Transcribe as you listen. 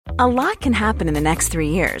A lot can happen in the next 3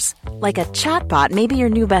 years. Like a chatbot may be your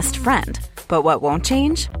new best friend. But what won't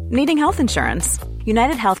change? Needing health insurance.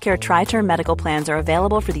 United Healthcare Tri-Term Medical Plans are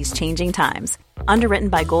available for these changing times. Underwritten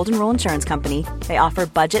by Golden Rule Insurance Company, they offer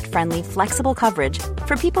budget-friendly, flexible coverage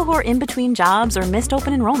for people who are in between jobs or missed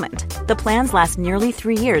open enrollment. The plans last nearly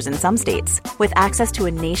 3 years in some states, with access to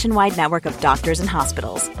a nationwide network of doctors and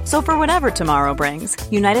hospitals. So for whatever tomorrow brings,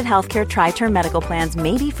 United Healthcare Tri-Term Medical Plans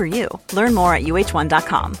may be for you. Learn more at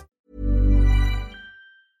uh1.com.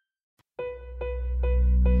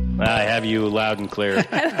 I have you loud and clear.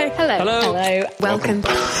 Hello. Welcome.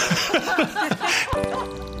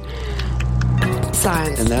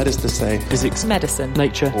 Science. And that is to say, physics, medicine,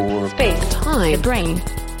 nature, or space, time, the brain,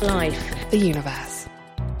 life, the universe.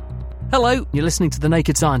 Hello, you're listening to The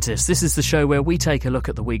Naked Scientist. This is the show where we take a look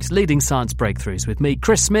at the week's leading science breakthroughs with me,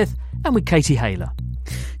 Chris Smith, and with Katie Hayler.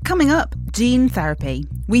 Coming up, gene therapy.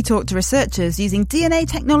 We talk to researchers using DNA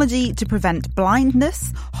technology to prevent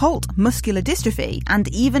blindness, halt muscular dystrophy, and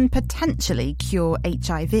even potentially cure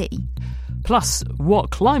HIV. Plus, what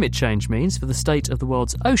climate change means for the state of the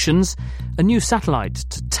world's oceans, a new satellite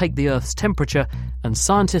to take the Earth's temperature, and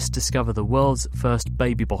scientists discover the world's first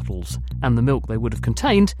baby bottles and the milk they would have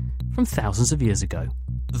contained from thousands of years ago.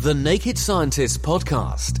 The Naked Scientist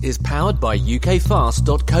podcast is powered by ukfast.co.uk.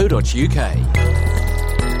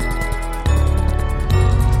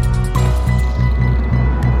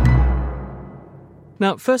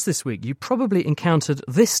 Now, first this week, you probably encountered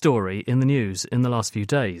this story in the news in the last few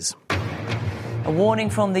days. A warning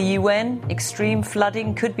from the UN, extreme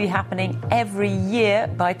flooding could be happening every year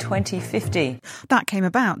by 2050. That came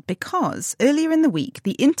about because earlier in the week,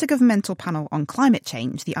 the Intergovernmental Panel on Climate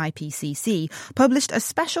Change, the IPCC, published a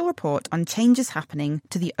special report on changes happening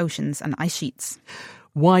to the oceans and ice sheets.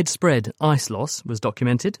 Widespread ice loss was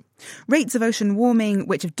documented. Rates of ocean warming,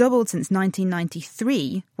 which have doubled since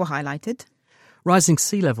 1993, were highlighted. Rising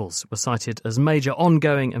sea levels were cited as major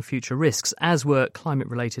ongoing and future risks, as were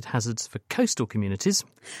climate-related hazards for coastal communities.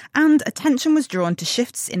 And attention was drawn to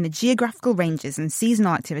shifts in the geographical ranges and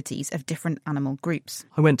seasonal activities of different animal groups.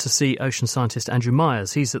 I went to see ocean scientist Andrew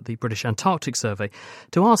Myers, he's at the British Antarctic Survey,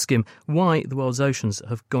 to ask him why the world's oceans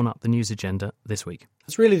have gone up the news agenda this week.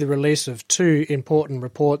 It's really the release of two important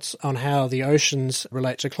reports on how the oceans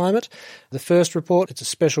relate to climate. The first report, it's a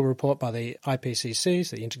special report by the IPCC,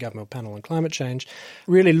 so the Intergovernmental Panel on Climate Change,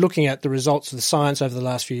 really looking at the results of the science over the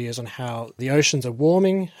last few years on how the oceans are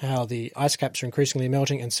warming, how the ice caps are increasingly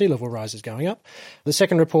melting and sea level rise is going up. The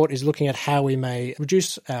second report is looking at how we may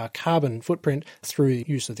reduce our carbon footprint through the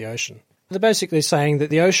use of the ocean. They're basically saying that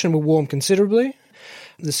the ocean will warm considerably,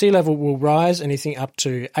 the sea level will rise anything up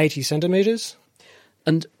to 80 centimetres.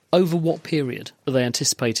 And over what period are they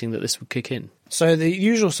anticipating that this would kick in? So the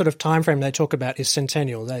usual sort of time frame they talk about is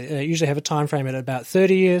centennial. They usually have a time frame at about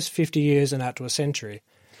 30 years, 50 years and out to a century.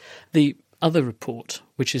 The other report,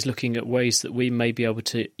 which is looking at ways that we may be able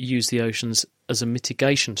to use the oceans as a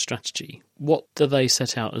mitigation strategy, what do they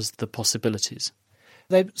set out as the possibilities?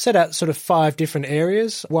 They set out sort of 5 different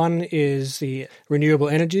areas. One is the renewable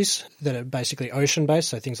energies that are basically ocean-based,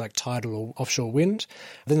 so things like tidal or offshore wind.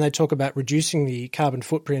 Then they talk about reducing the carbon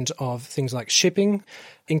footprint of things like shipping,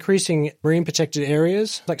 increasing marine protected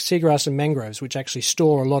areas like seagrass and mangroves, which actually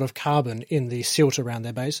store a lot of carbon in the silt around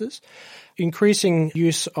their bases, increasing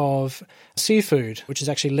use of seafood, which is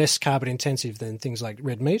actually less carbon intensive than things like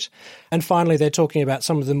red meat. And finally, they're talking about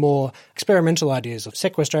some of the more experimental ideas of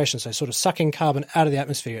sequestration, so sort of sucking carbon out of the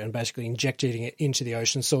atmosphere and basically injecting it into the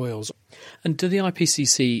ocean soils. And do the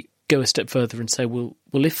IPCC go a step further and say, well,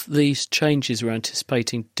 if these changes we're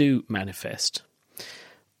anticipating do manifest,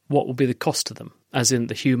 what will be the cost to them? As in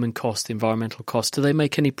the human cost, the environmental cost. Do they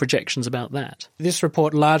make any projections about that? This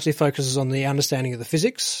report largely focuses on the understanding of the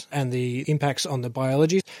physics and the impacts on the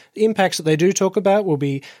biology. The impacts that they do talk about will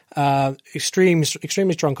be extremely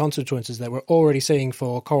strong consequences that we're already seeing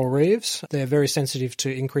for coral reefs. They're very sensitive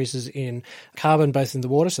to increases in carbon both in the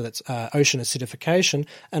water, so that's ocean acidification,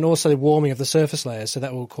 and also the warming of the surface layers, so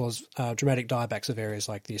that will cause dramatic diebacks of areas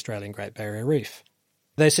like the Australian Great Barrier Reef.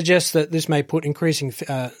 They suggest that this may put increasing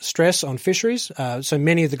stress on fisheries. So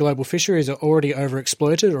many of the global fisheries are already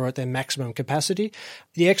overexploited or at their maximum capacity.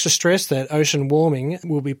 The extra stress that ocean warming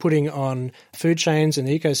will be putting on food chains and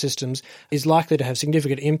ecosystems is likely to have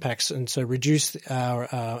significant impacts and so reduce our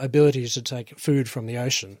ability to take food from the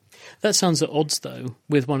ocean. That sounds at odds, though,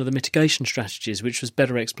 with one of the mitigation strategies, which was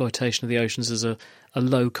better exploitation of the oceans as a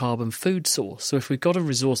low-carbon food source. So if we've got a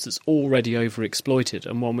resource that's already overexploited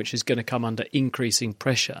and one which is going to come under increasing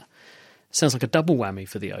pressure, it sounds like a double whammy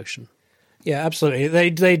for the ocean. Yeah, absolutely.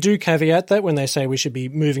 They do caveat that when they say we should be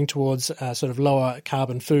moving towards sort of lower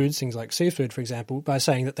carbon foods, things like seafood, for example, by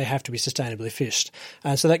saying that they have to be sustainably fished.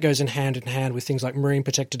 And so that goes in hand with things like marine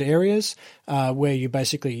protected areas, where you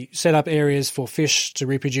basically set up areas for fish to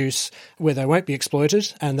reproduce where they won't be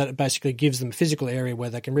exploited, and that it basically gives them a physical area where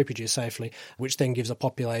they can reproduce safely, which then gives a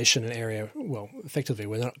population an area, well, effectively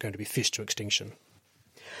where they're not going to be fished to extinction.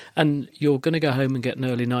 And you're going to go home and get an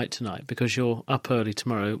early night tonight because you're up early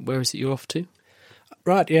tomorrow. Where is it you're off to?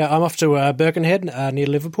 Right, yeah, I'm off to Birkenhead near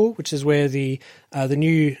Liverpool, which is where the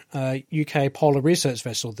new UK Polar Research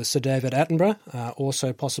Vessel, the Sir David Attenborough,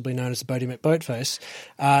 also possibly known as the Boaty McBoatface,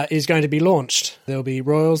 is going to be launched. There'll be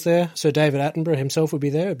royals there. Sir David Attenborough himself will be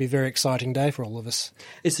there. It'll be a very exciting day for all of us.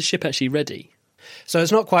 Is the ship actually ready? So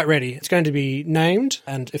it's not quite ready. It's going to be named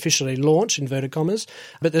and officially launched, inverted commas,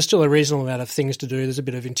 but there's still a reasonable amount of things to do. There's a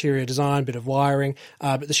bit of interior design, a bit of wiring,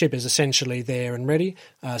 but the ship is essentially there and ready.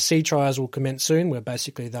 Sea trials will commence soon, where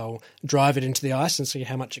basically they'll drive it into the ice and see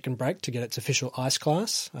how much it can break to get its official ice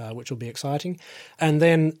class, which will be exciting. And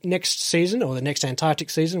then next season, or the next Antarctic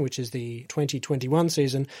season, which is the 2021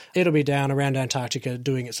 season, it'll be down around Antarctica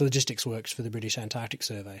doing its logistics works for the British Antarctic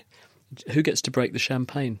Survey. Who gets to break the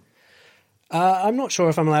champagne? I'm not sure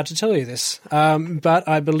if I'm allowed to tell you this, but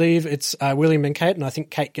I believe it's William and Kate, and I think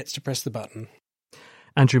Kate gets to press the button.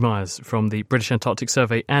 Andrew Myers from the British Antarctic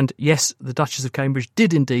Survey. And yes, the Duchess of Cambridge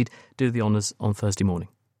did indeed do the honours on Thursday morning.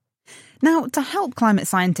 Now, to help climate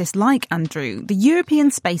scientists like Andrew, the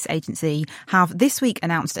European Space Agency have this week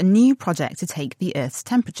announced a new project to take the Earth's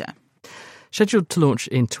temperature. Scheduled to launch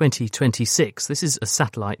in 2026, this is a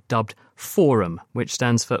satellite dubbed FORUM, which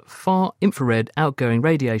stands for Far Infrared Outgoing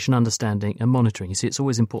Radiation Understanding and Monitoring. You see, it's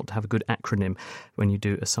always important to have a good acronym when you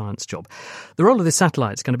do a science job. The role of this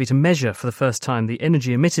satellite is going to be to measure for the first time the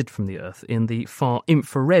energy emitted from the Earth in the far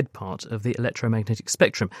infrared part of the electromagnetic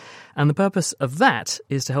spectrum. And the purpose of that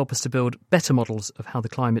is to help us to build better models of how the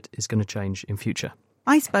climate is going to change in future.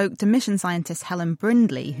 I spoke to mission scientist Helen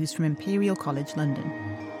Brindley, who's from Imperial College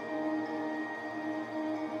London.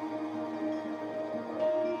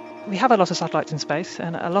 We have a lot of satellites in space,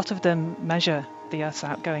 and a lot of them measure the Earth's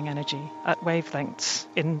outgoing energy at wavelengths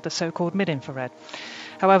in the so-called mid-infrared.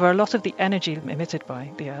 However, a lot of the energy emitted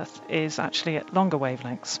by the Earth is actually at longer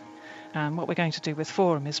wavelengths. And what we're going to do with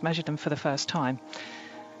FORUM is measure them for the first time.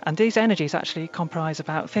 And these energies actually comprise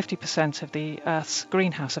about 50% of the Earth's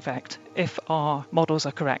greenhouse effect, if our models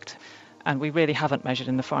are correct. And we really haven't measured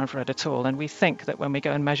in the far infrared at all. And we think that when we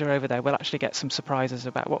go and measure over there, we'll actually get some surprises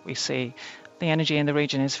about what we see. The energy in the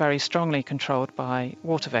region is very strongly controlled by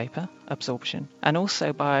water vapour absorption and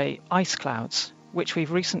also by ice clouds, which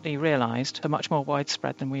we've recently realised are much more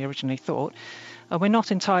widespread than we originally thought. And we're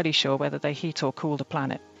not entirely sure whether they heat or cool the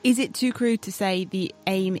planet. Is it too crude to say the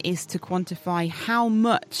aim is to quantify how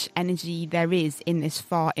much energy there is in this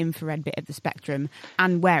far infrared bit of the spectrum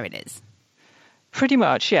and where it is? Pretty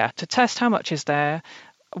much, yeah. To test how much is there,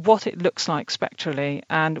 what it looks like spectrally,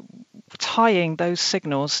 and tying those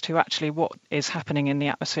signals to actually what is happening in the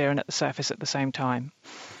atmosphere and at the surface at the same time.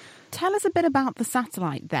 Tell us a bit about the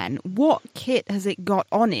satellite then. What kit has it got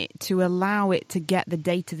on it to allow it to get the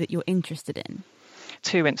data that you're interested in?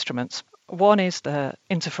 2 instruments. One is the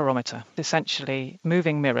interferometer, essentially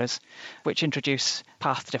moving mirrors, which introduce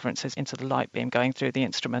path differences into the light beam going through the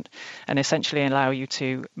instrument and essentially allow you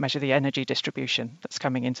to measure the energy distribution that's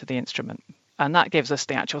coming into the instrument. And that gives us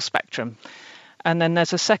the actual spectrum. And then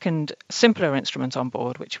there's a second, simpler instrument on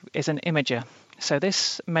board, which is an imager. So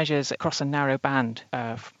this measures across a narrow band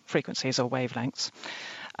of frequencies or wavelengths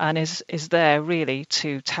and is there really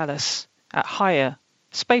to tell us at higher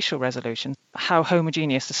spatial resolution how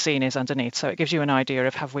homogeneous the scene is underneath. So it gives you an idea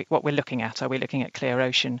of what we're looking at. Are we looking at clear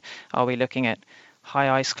ocean? Are we looking at high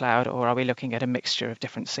ice cloud? Or are we looking at a mixture of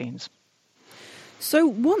different scenes? So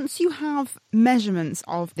once you have measurements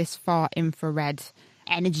of this far infrared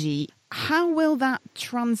energy, how will that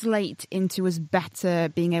translate into us better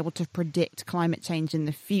being able to predict climate change in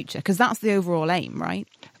the future? Because that's the overall aim, right?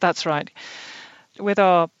 That's right. With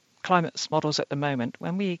our climate models at the moment,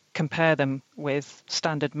 when we compare them with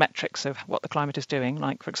standard metrics of what the climate is doing,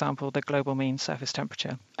 like, for example, the global mean surface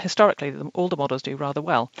temperature, historically, all the models do rather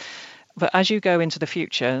well. But as you go into the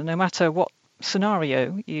future, no matter what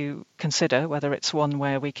scenario you consider, whether it's one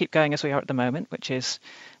where we keep going as we are at the moment, which is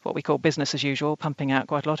what we call business as usual, pumping out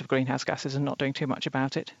quite a lot of greenhouse gases and not doing too much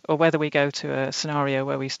about it, or whether we go to a scenario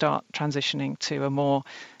where we start transitioning to a more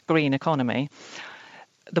green economy,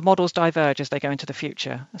 the models diverge as they go into the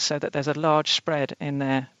future, so that there's a large spread in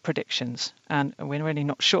their predictions, and we're really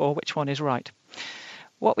not sure which one is right.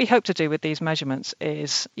 What we hope to do with these measurements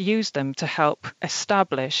is use them to help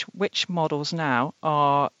establish which models now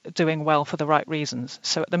are doing well for the right reasons.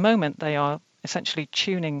 So at the moment, they are essentially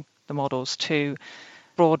tuning the models to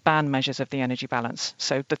broadband measures of the energy balance,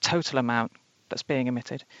 so the total amount that's being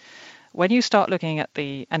emitted. When you start looking at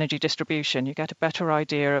the energy distribution, you get a better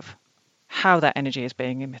idea of how that energy is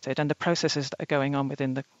being emitted and the processes that are going on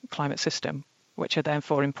within the climate system, which are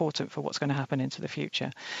therefore important for what's going to happen into the future.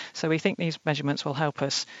 So we think these measurements will help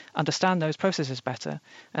us understand those processes better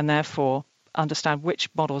and therefore understand which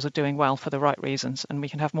models are doing well for the right reasons, and we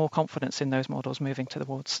can have more confidence in those models moving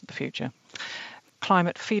towards the future.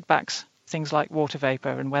 Climate feedbacks, things like water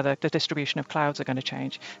vapour and whether the distribution of clouds are going to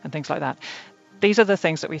change and things like that. These are the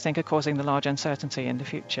things that we think are causing the large uncertainty in the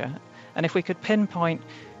future. And if we could pinpoint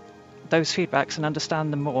those feedbacks and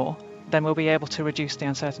understand them more, then we'll be able to reduce the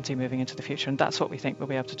uncertainty moving into the future. And that's what we think we'll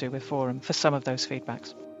be able to do with Forum for some of those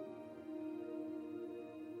feedbacks.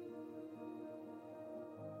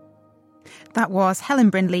 That was Helen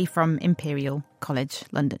Brindley from Imperial College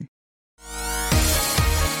London.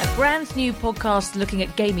 A brand new podcast looking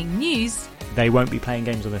at gaming news. They won't be playing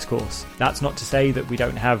games on this course. That's not to say that we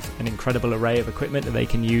don't have an incredible array of equipment that they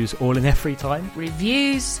can use all in their free time.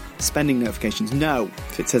 Reviews. Spending notifications. No.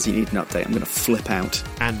 If it says you need an update, I'm going to flip out.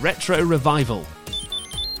 And Retro Revival.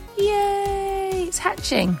 Yay! It's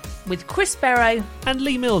hatching. With Chris Barrow and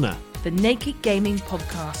Lee Milner. The Naked Gaming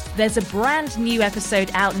Podcast. There's a brand new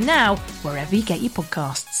episode out now, wherever you get your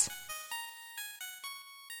podcasts.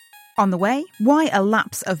 On the way, why a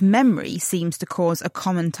lapse of memory seems to cause a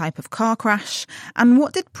common type of car crash, and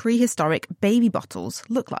what did prehistoric baby bottles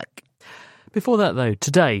look like? Before that, though,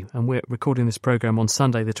 today, and we're recording this programme on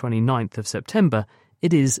Sunday the 29th of September,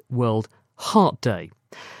 it is World Heart Day.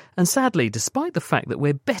 And sadly, despite the fact that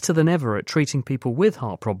we're better than ever at treating people with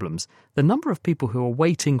heart problems, the number of people who are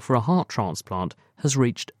waiting for a heart transplant has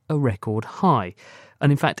reached a record high.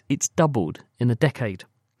 And in fact, it's doubled in a decade.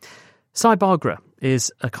 Sai Bagra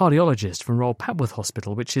is a cardiologist from Royal Papworth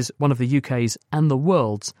Hospital, which is one of the UK's and the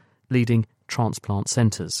world's leading transplant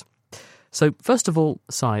centres. So, first of all,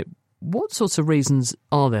 Sai, what sorts of reasons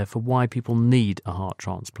are there for why people need a heart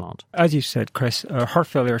transplant? As you said, Chris, heart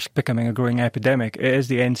failure is becoming a growing epidemic. It is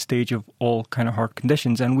the end stage of all kind of heart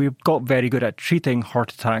conditions, and we've got very good at treating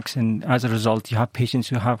heart attacks, and as a result, you have patients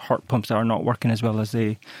who have heart pumps that are not working as well as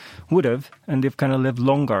they would have, and they've kind of lived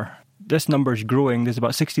longer. This number is growing. There's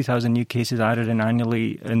about 60,000 new cases added in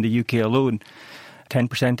annually in the UK alone.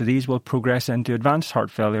 10% of these will progress into advanced heart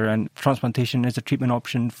failure, and transplantation is a treatment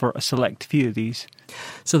option for a select few of these.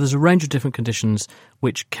 So there's a range of different conditions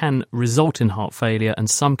which can result in heart failure, and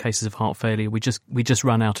some cases of heart failure we just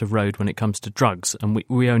run out of road when it comes to drugs, and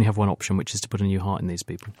we only have one option, which is to put a new heart in these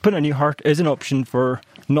people. Putting a new heart is an option for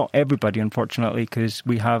not everybody, unfortunately, because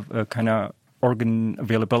we have a kind of organ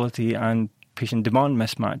availability and patient demand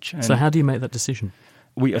mismatch. And so how do you make that decision?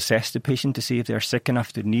 We assess the patient to see if they're sick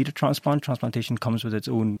enough to need a transplant. Transplantation comes with its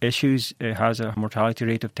own issues. It has a mortality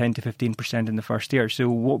rate of 10 to 15% in the first year. So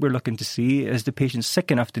what we're looking to see is the patient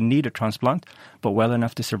sick enough to need a transplant, but well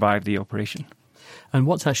enough to survive the operation. And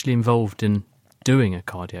what's actually involved in doing a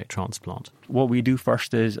cardiac transplant? What we do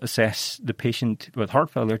first is assess the patient with heart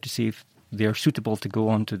failure to see if they're suitable to go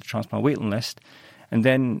onto the transplant waiting list. And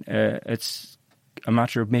then it's a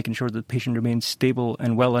matter of making sure that the patient remains stable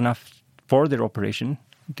and well enough for their operation.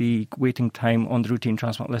 The waiting time on the routine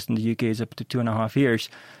transplant list in the UK is up to 2.5 years.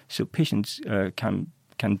 So patients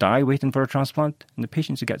can die waiting for a transplant, and the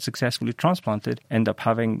patients who get successfully transplanted end up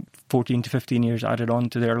having 14 to 15 years added on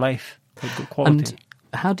to their life with good quality. And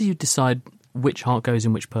how do you decide which heart goes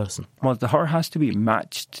in which person? Well, the heart has to be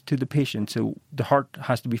matched to the patient. So the heart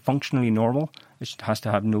has to be functionally normal. It has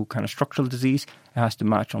to have no kind of structural disease. It has to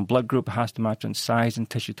match on blood group. It has to match on size and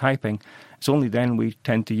tissue typing. It's only then we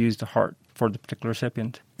tend to use the heart for the particular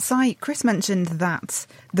recipient. Sai, Chris mentioned that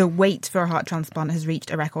the wait for a heart transplant has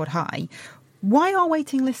reached a record high. Why are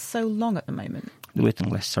waiting lists so long at the moment? The waiting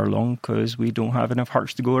lists are long because we don't have enough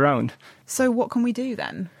hearts to go around. So what can we do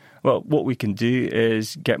then? Well, what we can do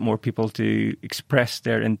is get more people to express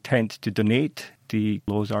their intent to donate. The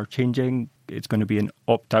laws are changing. It's going to be an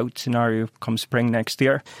opt-out scenario come spring next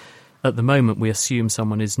year. At the moment, we assume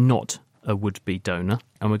someone is not a would-be donor,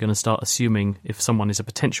 and we're going to start assuming if someone is a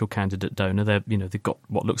potential candidate donor, they've got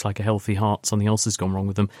what looks like a healthy heart, something else has gone wrong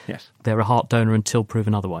with them. Yes. They're a heart donor until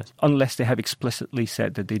proven otherwise. Unless they have explicitly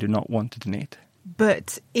said that they do not want to donate.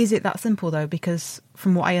 But is it that simple, though? Because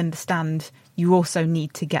from what I understand, you also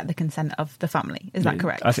need to get the consent of the family. Is that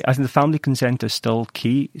correct? I think the family consent is still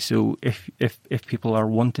key. So if people are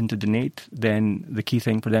wanting to donate, then the key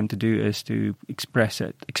thing for them to do is to express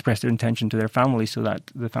their intention to their family so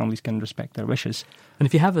that the families can respect their wishes. And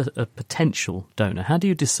if you have a potential donor, how do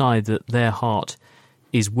you decide that their heart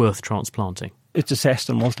is worth transplanting? It's assessed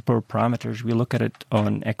on multiple parameters. We look at it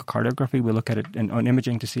on echocardiography, we look at it on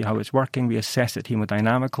imaging to see how it's working, we assess it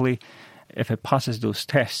hemodynamically. If it passes those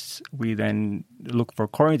tests, we then look for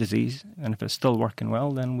coronary disease, and if it's still working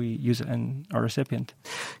well, then we use it in our recipient.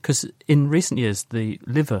 Because in recent years, the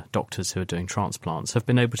liver doctors who are doing transplants have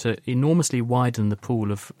been able to enormously widen the pool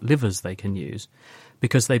of livers they can use,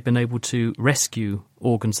 because they've been able to rescue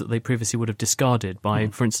organs that they previously would have discarded by,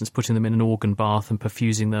 for instance, putting them in an organ bath and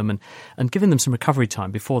perfusing them and giving them some recovery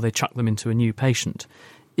time before they chuck them into a new patient.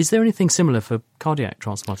 Is there anything similar for cardiac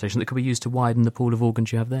transplantation that could be used to widen the pool of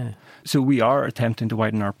organs you have there? So we are attempting to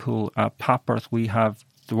widen our pool. At Papworth, we have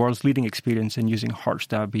the world's leading experience in using hearts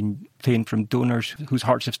that have been obtained from donors whose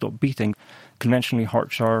hearts have stopped beating. Conventionally,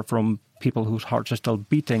 hearts are from people whose hearts are still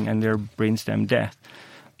beating and they're brainstem death.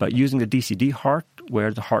 But using the DCD heart,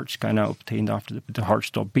 where the heart's kind of obtained after the heart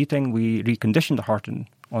stopped beating, we reconditioned the heart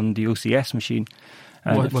on the OCS machine.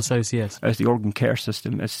 What's OCS? It's the organ care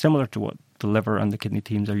system. It's similar to what the liver and the kidney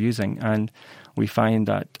teams are using. And we find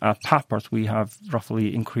that at Papworth, we have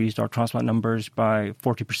roughly increased our transplant numbers by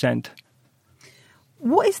 40%.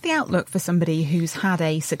 What is the outlook for somebody who's had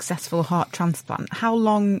a successful heart transplant? How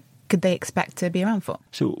long could they expect to be around for?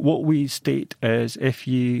 So what we state is if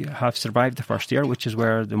you have survived the first year, which is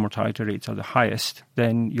where the mortality rates are the highest,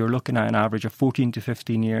 then you're looking at an average of 14 to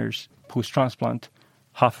 15 years post-transplant.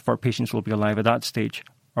 Half of our patients will be alive at that stage.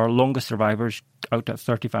 Our longest survivors out at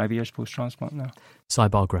 35 years post-transplant now. Sai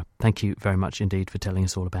Bagra, thank you very much indeed for telling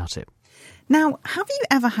us all about it. Now, have you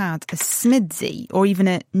ever had a SMIDSy or even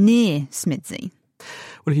a near SMIDSy?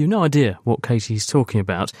 Well, if you've no idea what Katie's talking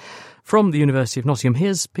about, from the University of Nottingham,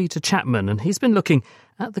 here's Peter Chapman, and he's been looking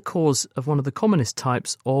at the cause of one of the commonest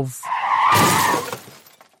types of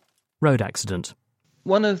road accident.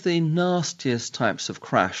 One of the nastiest types of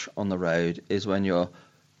crash on the road is when you're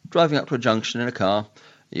driving up to a junction in a car,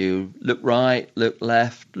 you look right, look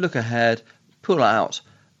left, look ahead, pull out,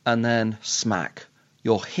 and then smack.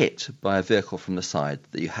 You're hit by a vehicle from the side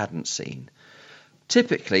that you hadn't seen.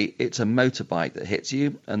 Typically, it's a motorbike that hits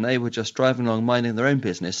you, and they were just driving along minding their own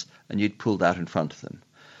business, and you'd pulled out in front of them.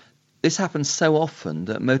 This happens so often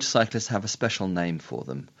that motorcyclists have a special name for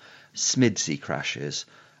them. SMIDSy crashes.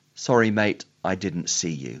 Sorry, mate, I didn't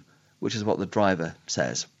see you, which is what the driver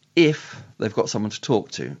says. If they've got someone to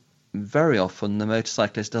talk to, very often the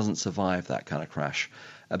motorcyclist doesn't survive that kind of crash.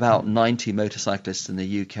 About 90 motorcyclists in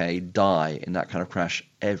the UK die in that kind of crash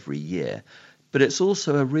every year. But it's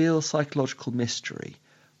also a real psychological mystery.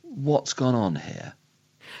 What's gone on here?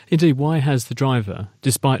 Indeed, why has the driver,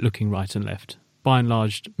 despite looking right and left, by and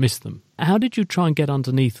large missed them? How did you try and get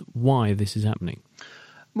underneath why this is happening?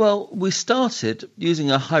 Well, we started using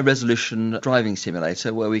a high-resolution driving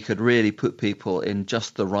simulator where we could really put people in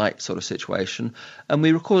just the right sort of situation, and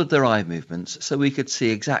we recorded their eye movements so we could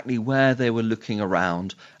see exactly where they were looking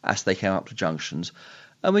around as they came up to junctions.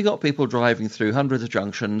 And we got people driving through hundreds of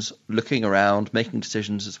junctions, looking around, making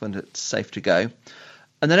decisions as when it's safe to go.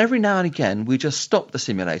 And then every now and again, we just stopped the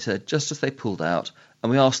simulator just as they pulled out, and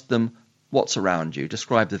we asked them, what's around you?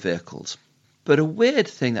 Describe the vehicles. But a weird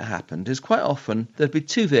thing that happened is quite often there'd be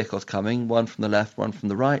two vehicles coming, one from the left, one from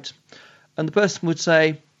the right. And the person would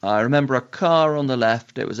say, I remember a car on the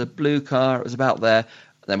left, it was a blue car, it was about there.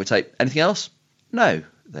 And then we'd say, anything else? No,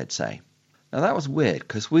 they'd say. Now that was weird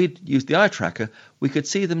because we'd used the eye tracker, we could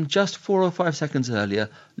see them just 4 or 5 seconds earlier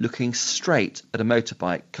looking straight at a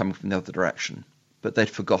motorbike coming from the other direction. But they'd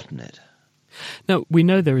forgotten it. Now, we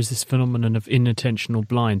know there is this phenomenon of inattentional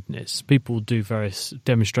blindness. People do various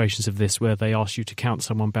demonstrations of this where they ask you to count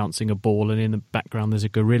someone bouncing a ball and in the background there's a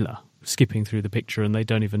gorilla skipping through the picture and they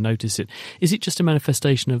don't even notice it. Is it just a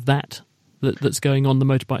manifestation of that's going on? The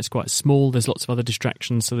motorbike's quite small, there's lots of other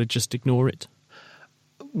distractions, so they just ignore it?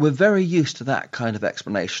 We're very used to that kind of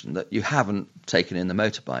explanation that you haven't taken in the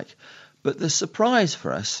motorbike. But the surprise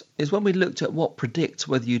for us is when we looked at what predicts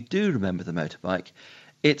whether you do remember the motorbike,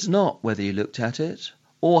 it's not whether you looked at it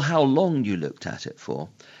or how long you looked at it for.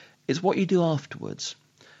 It's what you do afterwards.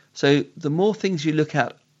 So the more things you look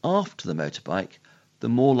at after the motorbike, the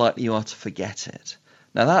more likely you are to forget it.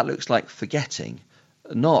 Now that looks like forgetting,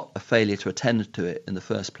 not a failure to attend to it in the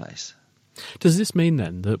first place. Does this mean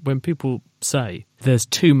then that when people say there's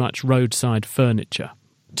too much roadside furniture,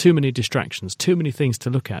 too many distractions, too many things to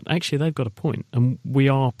look at, actually they've got a point, and we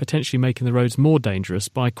are potentially making the roads more dangerous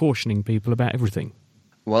by cautioning people about everything.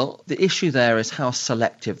 Well, the issue there is how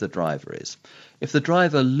selective the driver is. If the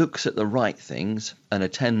driver looks at the right things and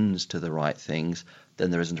attends to the right things,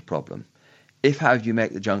 then there isn't a problem. If, however, you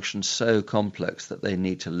make the junction so complex that they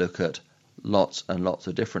need to look at lots and lots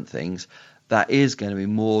of different things, that is going to be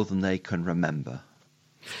more than they can remember.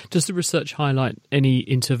 Does the research highlight any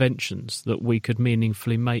interventions that we could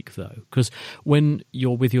meaningfully make, though? Because when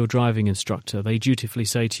you're with your driving instructor, they dutifully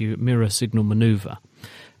say to you, mirror signal manoeuvre.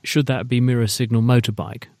 Should that be mirror signal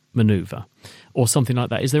motorbike manoeuvre or something like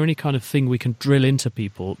that? Is there any kind of thing we can drill into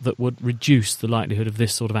people that would reduce the likelihood of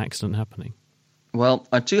this sort of accident happening? Well,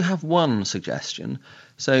 I do have one suggestion.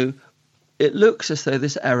 So it looks as though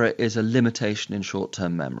this error is a limitation in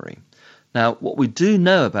short-term memory. Now, what we do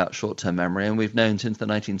know about short-term memory, and we've known since the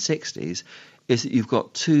 1960s, is that you've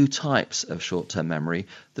got two types of short-term memory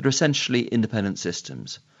that are essentially independent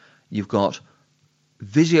systems. You've got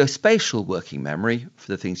visuospatial working memory for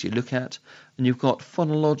the things you look at, and you've got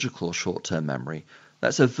phonological short-term memory.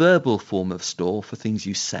 That's a verbal form of store for things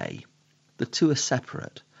you say. The two are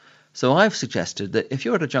separate. So I've suggested that if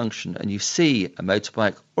you're at a junction and you see a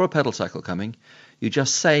motorbike or a pedal cycle coming, you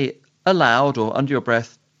just say aloud or under your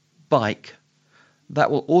breath, bike. That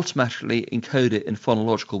will automatically encode it in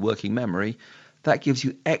phonological working memory. That gives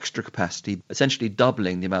you extra capacity, essentially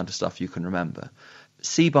doubling the amount of stuff you can remember.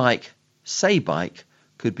 See bike, say bike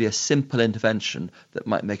could be a simple intervention that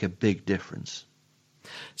might make a big difference.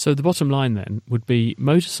 So the bottom line then would be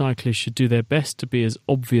motorcyclists should do their best to be as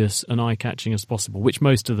obvious and eye-catching as possible, which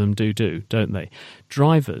most of them do, don't they?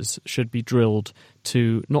 Drivers should be drilled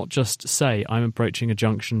to not just say, I'm approaching a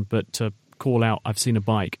junction, but to call out, I've seen a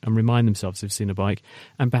bike, and remind themselves they've seen a bike,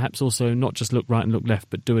 and perhaps also not just look right and look left,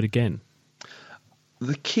 but do it again.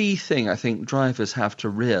 The key thing I think drivers have to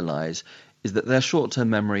realise is that their short-term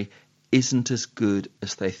memory isn't as good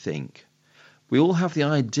as they think. We all have the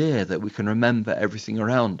idea that we can remember everything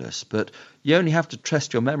around us, but you only have to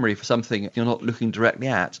trust your memory for something you're not looking directly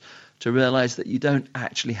at to realise that you don't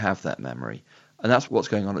actually have that memory. And that's what's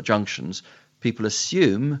going on at junctions. People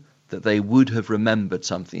assume that they would have remembered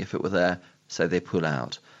something if it were there, so they pull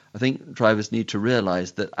out. I think drivers need to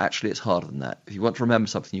realise that actually it's harder than that. If you want to remember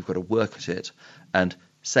something, you've got to work at it, and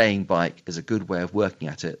saying bike is a good way of working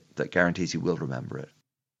at it that guarantees you will remember it.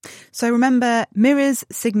 So remember, mirrors,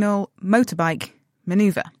 signal, motorbike,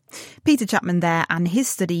 manoeuvre. Peter Chapman there, and his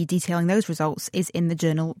study detailing those results is in the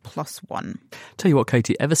journal PLOS ONE. Tell you what,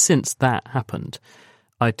 Katie, ever since that happened,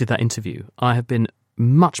 I did that interview, I have been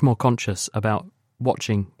much more conscious about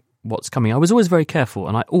watching what's coming. I was always very careful,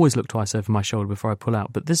 and I always look twice over my shoulder before I pull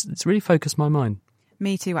out, but it's really focused my mind.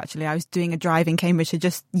 Me too, actually. I was doing a drive in Cambridgeshire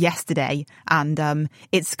just yesterday, and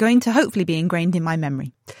it's going to hopefully be ingrained in my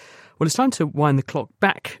memory. Well, it's time to wind the clock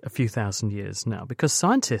back a few thousand years now, because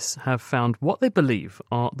scientists have found what they believe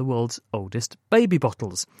are the world's oldest baby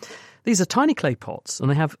bottles. These are tiny clay pots, and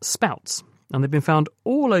they have spouts, and they've been found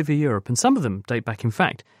all over Europe, and some of them date back, in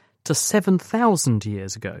fact, to 7,000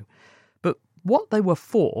 years ago. But what they were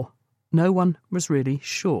for, no one was really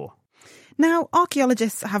sure. Now,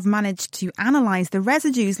 archaeologists have managed to analyse the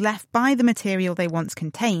residues left by the material they once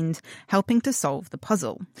contained, helping to solve the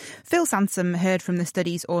puzzle. Phil Sansom heard from the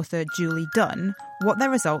study's author Julie Dunn what their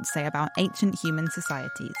results say about ancient human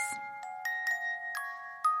societies.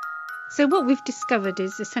 So what we've discovered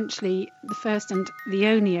is essentially the first and the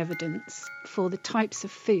only evidence for the types of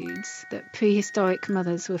foods that prehistoric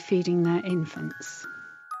mothers were feeding their infants.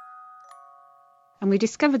 And we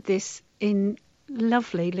discovered this in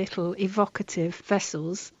lovely little evocative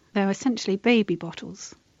vessels. They're essentially baby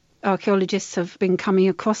bottles. Archaeologists have been coming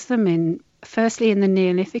across them firstly in the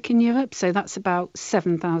Neolithic in Europe, so that's about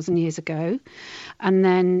 7,000 years ago, and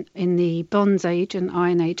then in the Bronze Age and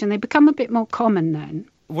Iron Age, and they become a bit more common then.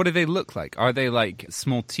 What do they look like? Are they like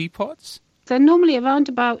small teapots? They're normally around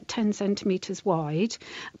about 10 centimetres wide,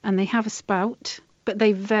 and they have a spout, but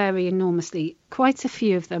they vary enormously. Quite a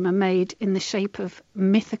few of them are made in the shape of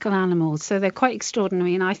mythical animals, so they're quite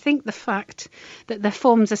extraordinary. And I think the fact that their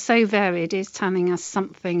forms are so varied is telling us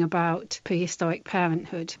something about prehistoric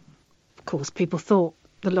parenthood. Of course, people thought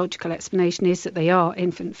the logical explanation is that they are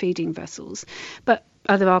infant feeding vessels, but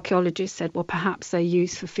other archaeologists said, well, perhaps they're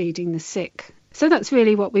used for feeding the sick. So that's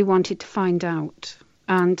really what we wanted to find out.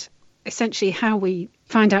 And essentially how we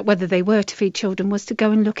find out whether they were to feed children was to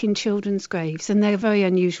go and look in children's graves, and they're very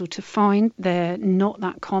unusual to find. They're not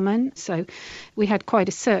that common, so we had quite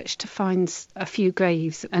a search to find a few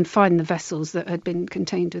graves and find the vessels that had been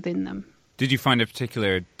contained within them. Did you find a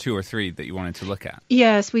particular 2 or 3 that you wanted to look at?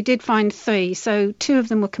 Yes, we did find 3. So 2 of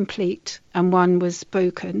them were complete and 1 was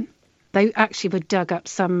broken. They actually were dug up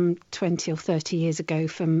some 20 or 30 years ago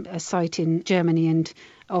from a site in Germany and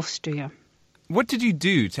Austria. What did you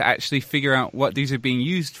do to actually figure out what these are being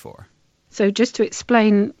used for? So just to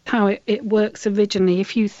explain how it works originally,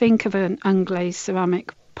 if you think of an unglazed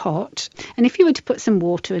ceramic pot, and if you were to put some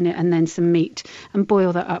water in it and then some meat and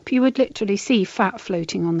boil that up, you would literally see fat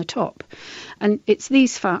floating on the top. And it's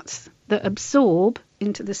these fats that absorb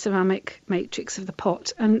into the ceramic matrix of the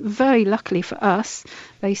pot. And very luckily for us,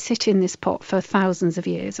 they sit in this pot for thousands of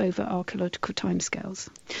years over archaeological timescales.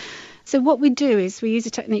 So what we do is we use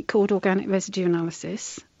a technique called organic residue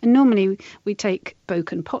analysis. And normally we take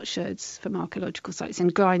broken potsherds from archaeological sites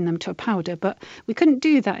and grind them to a powder, but we couldn't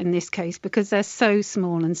do that in this case because they're so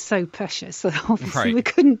small and so precious. So obviously we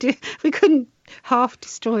couldn't half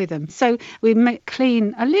destroy them. So we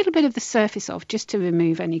clean a little bit of the surface off just to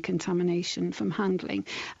remove any contamination from handling.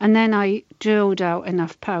 And then I drilled out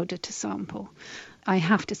enough powder to sample. I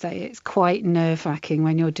have to say it's quite nerve-wracking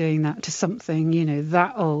when you're doing that to something,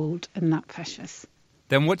 that old and that precious.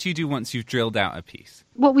 Then what do you do once you've drilled out a piece?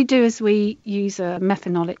 What we do is we use a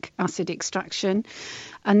methanolic acid extraction,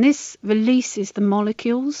 and this releases the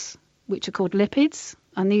molecules, which are called lipids,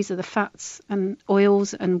 and these are the fats and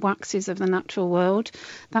oils and waxes of the natural world.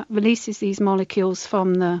 That releases these molecules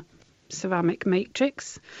from the ceramic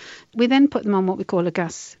matrix. We then put them on what we call a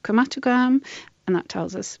gas chromatogram, and that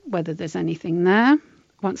tells us whether there's anything there.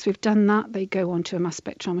 Once we've done that, they go onto a mass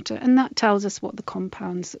spectrometer, and that tells us what the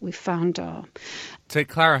compounds that we've found are. To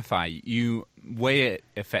clarify, you weigh it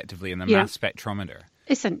effectively in the mass spectrometer.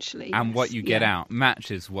 Essentially. And what you get out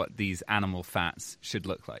matches what these animal fats should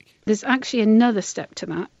look like. There's actually another step to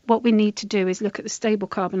that. What we need to do is look at the stable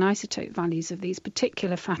carbon isotope values of these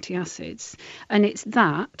particular fatty acids, and it's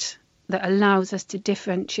that allows us to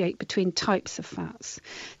differentiate between types of fats.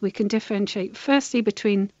 We can differentiate firstly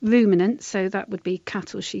between ruminants, so that would be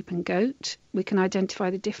cattle, sheep and goat. We can identify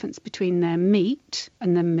the difference between their meat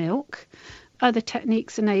and their milk. Other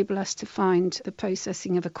techniques enable us to find the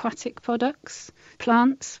processing of aquatic products,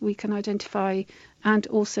 plants we can identify, and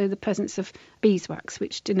also the presence of beeswax,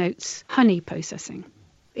 which denotes honey processing.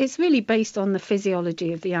 It's really based on the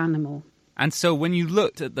physiology of the animal. And so when you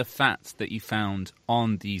looked at the fats that you found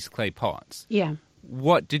on these clay pots,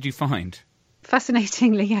 what did you find?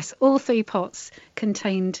 Fascinatingly, yes, all 3 pots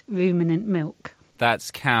contained ruminant milk. That's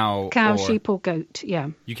cow, sheep or goat,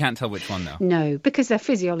 You can't tell which one, though? No, because their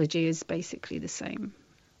physiology is basically the same.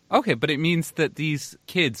 Okay, but it means that these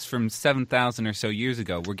kids from 7,000 or so years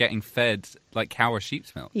ago were getting fed like cow or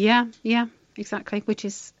sheep's milk. Yeah, exactly, which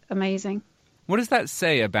is amazing. What does that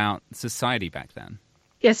say about society back then?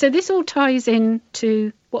 Yeah, so this all ties in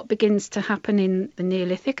to what begins to happen in the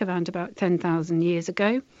Neolithic around about 10,000 years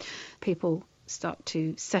ago. People start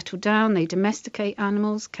to settle down, they domesticate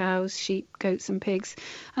animals, cows, sheep, goats and pigs,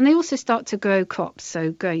 and they also start to grow crops,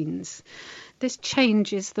 so grains. This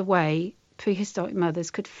changes the way prehistoric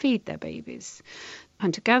mothers could feed their babies.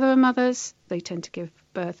 Hunter-gatherer mothers, they tend to give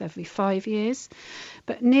birth every 5 years,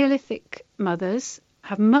 but Neolithic mothers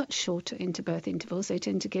have much shorter interbirth intervals. They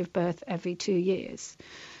tend to give birth every 2 years.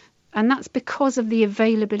 And that's because of the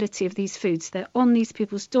availability of these foods. They're on these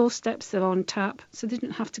people's doorsteps, they're on tap, so they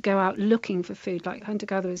didn't have to go out looking for food like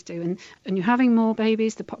hunter-gatherers do. And you're having more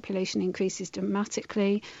babies, the population increases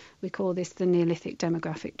dramatically. We call this the Neolithic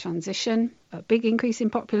demographic transition. A big increase in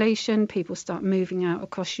population, people start moving out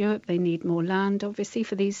across Europe. They need more land, obviously,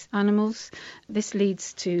 for these animals. This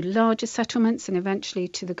leads to larger settlements and eventually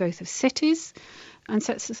to the growth of cities, and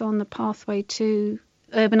sets us on the pathway to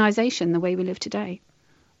urbanisation, the way we live today.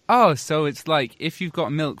 Oh, so it's like if you've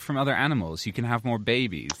got milk from other animals, you can have more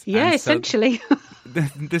babies. Yeah, essentially.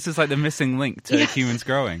 This is like the missing link to humans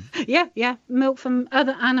growing. Yeah. Milk from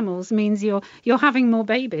other animals means you're having more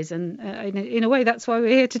babies, and in a way that's why we're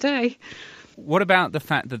here today. What about the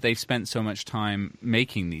fact that they've spent so much time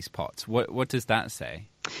making these pots? What does that say?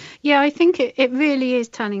 Yeah, I think it really is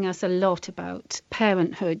telling us a lot about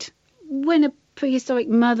parenthood. When a prehistoric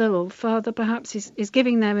mother or father perhaps is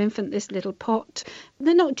giving their infant this little pot,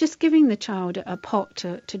 they're not just giving the child a pot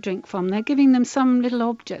to drink from, they're giving them some little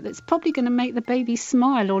object that's probably going to make the baby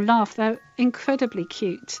smile or laugh. They're incredibly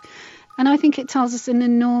cute. And I think it tells us an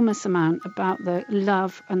enormous amount about the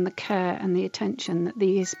love and the care and the attention that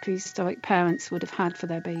these prehistoric parents would have had for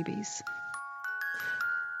their babies.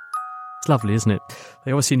 It's lovely, isn't it?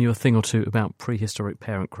 They obviously knew a thing or two about prehistoric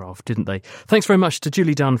parentcraft, didn't they? Thanks very much to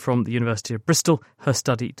Julie Dunn from the University of Bristol. Her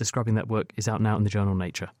study describing that work is out now in the journal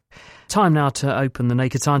Nature. Time now to open the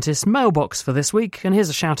Naked Scientist mailbox for this week. And here's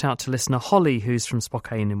a shout out to listener Holly, who's from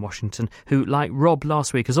Spokane in Washington, who, like Rob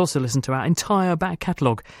last week, has also listened to our entire back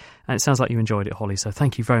catalogue. And it sounds like you enjoyed it, Holly, so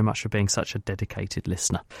thank you very much for being such a dedicated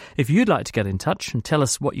listener. If you'd like to get in touch and tell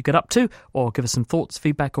us what you get up to, or give us some thoughts,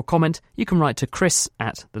 feedback or comment, you can write to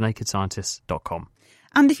chris@thenakedscientist.com.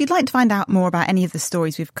 And if you'd like to find out more about any of the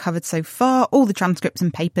stories we've covered so far, all the transcripts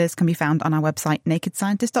and papers can be found on our website,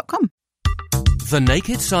 nakedscientist.com. The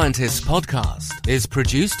Naked Scientists podcast is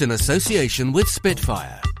produced in association with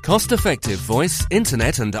Spitfire, cost-effective voice,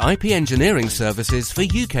 internet and IP engineering services for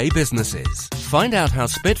UK businesses. Find out how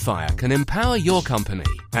Spitfire can empower your company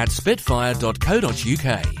at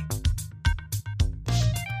spitfire.co.uk.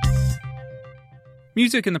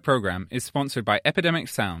 Music in the programme is sponsored by Epidemic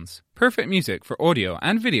Sounds, perfect music for audio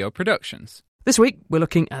and video productions. This week, we're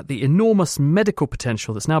looking at the enormous medical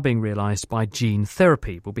potential that's now being realised by gene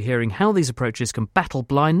therapy. We'll be hearing how these approaches can battle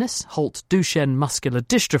blindness, halt Duchenne muscular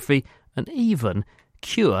dystrophy, and even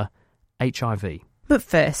cure HIV. But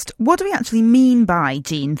first, what do we actually mean by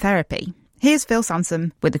gene therapy? Here's Phil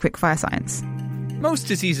Sansom with the Quickfire Science. Most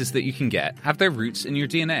diseases that you can get have their roots in your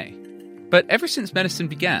DNA. But ever since medicine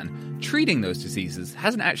began, treating those diseases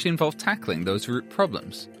hasn't actually involved tackling those root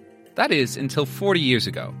problems. That is, until 40 years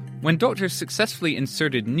ago, when doctors successfully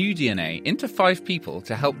inserted new DNA into 5 people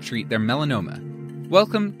to help treat their melanoma.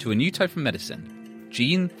 Welcome to a new type of medicine,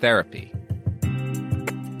 gene therapy.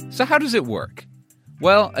 So how does it work?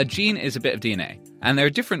 Well, a gene is a bit of DNA, and there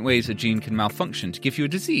are different ways a gene can malfunction to give you a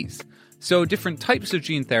disease. So different types of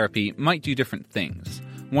gene therapy might do different things.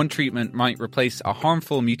 One treatment might replace a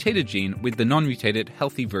harmful mutated gene with the non-mutated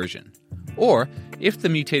healthy version. Or, if the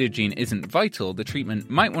mutated gene isn't vital, the treatment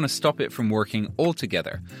might want to stop it from working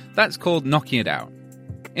altogether. That's called knocking it out.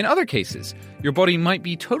 In other cases, your body might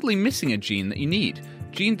be totally missing a gene that you need.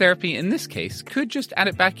 Gene therapy, in this case, could just add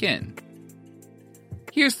it back in.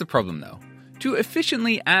 Here's the problem, though. To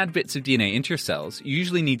efficiently add bits of DNA into your cells, you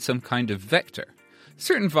usually need some kind of vector.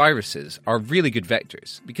 Certain viruses are really good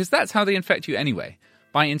vectors, because that's how they infect you anyway,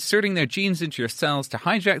 by inserting their genes into your cells to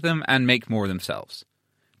hijack them and make more themselves.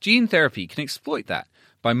 Gene therapy can exploit that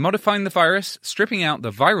by modifying the virus, stripping out the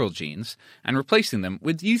viral genes, and replacing them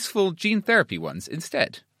with useful gene therapy ones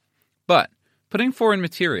instead. But putting foreign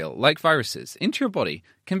material, like viruses, into your body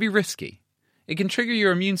can be risky. It can trigger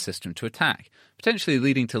your immune system to attack, potentially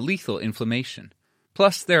leading to lethal inflammation.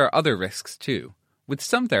 Plus, there are other risks too. With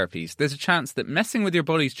some therapies, there's a chance that messing with your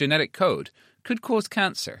body's genetic code could cause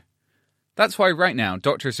cancer. That's why right now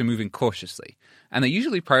doctors are moving cautiously, and they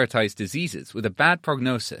usually prioritize diseases with a bad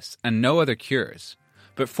prognosis and no other cures.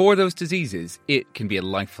 But for those diseases, it can be a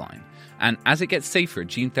lifeline. And as it gets safer,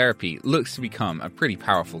 gene therapy looks to become a pretty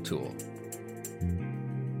powerful tool.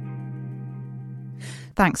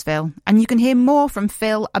 Thanks, Phil. And you can hear more from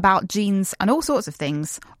Phil about genes and all sorts of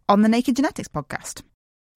things on the Naked Genetics podcast.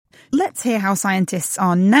 Let's hear how scientists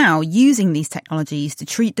are now using these technologies to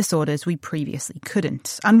treat disorders we previously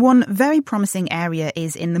couldn't. And one very promising area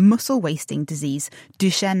is in the muscle wasting disease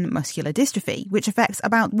Duchenne muscular dystrophy, which affects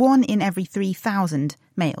about 1 in every 3,000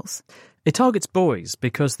 males. It targets boys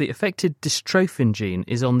because the affected dystrophin gene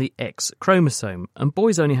is on the X chromosome, and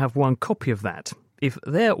boys only have one copy of that. If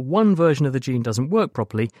their one version of the gene doesn't work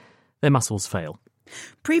properly, their muscles fail.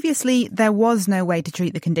 Previously, there was no way to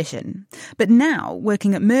treat the condition. But now,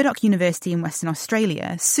 working at Murdoch University in Western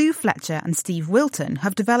Australia, Sue Fletcher and Steve Wilton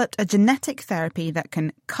have developed a genetic therapy that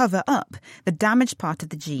can cover up the damaged part of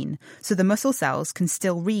the gene so the muscle cells can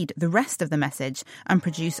still read the rest of the message and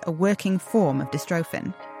produce a working form of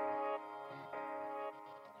dystrophin.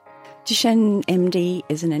 Duchenne MD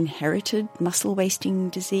is an inherited muscle wasting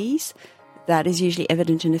disease that is usually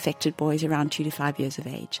evident in affected boys around 2 to 5 years of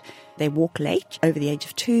age. They walk late, over the age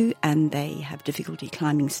of 2, and they have difficulty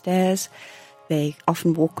climbing stairs. They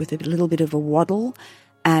often walk with a little bit of a waddle,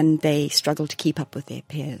 and they struggle to keep up with their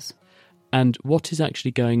peers. And what is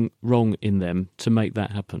actually going wrong in them to make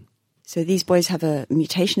that happen? So these boys have a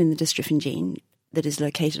mutation in the dystrophin gene that is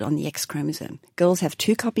located on the X chromosome. Girls have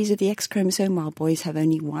 2 copies of the X chromosome, while boys have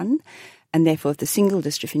only 1. And therefore, if the single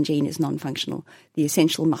dystrophin gene is non-functional, the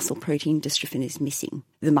essential muscle protein dystrophin is missing.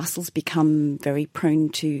 The muscles become very prone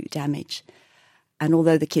to damage. And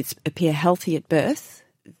although the kids appear healthy at birth,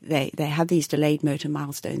 they have these delayed motor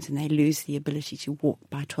milestones and they lose the ability to walk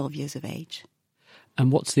by 12 years of age.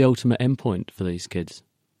 And what's the ultimate endpoint for these kids?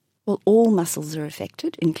 Well, all muscles are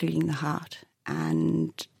affected, including the heart.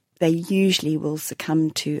 And they usually will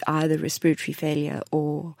succumb to either respiratory failure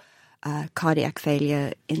or cardiac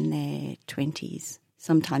failure in their 20s,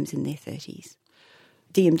 sometimes in their 30s.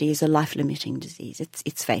 DMD is a life-limiting disease.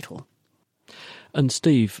 It's fatal. And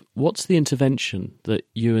Steve, what's the intervention that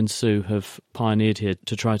you and Sue have pioneered here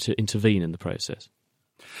to try to intervene in the process?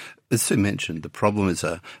 As Sue mentioned, the problem is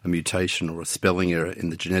a mutation or a spelling error in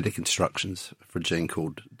the genetic instructions for a gene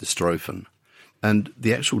called dystrophin. And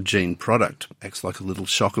the actual gene product acts like a little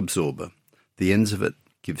shock absorber. The ends of it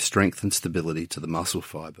give strength and stability to the muscle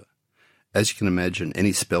fibre. As you can imagine,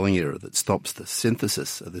 any spelling error that stops the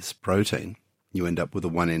synthesis of this protein, you end up with a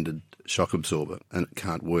one-ended shock absorber, and it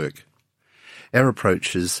can't work. Our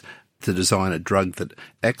approach is to design a drug that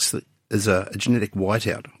acts as a genetic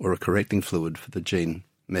whiteout or a correcting fluid for the gene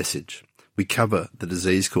message. We cover the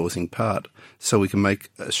disease-causing part, so we can make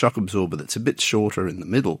a shock absorber that's a bit shorter in the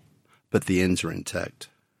middle, but the ends are intact.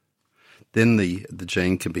 Then the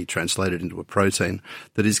gene can be translated into a protein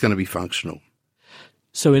that is going to be functional.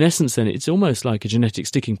 So in essence then, it's almost like a genetic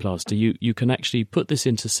sticking plaster. You can actually put this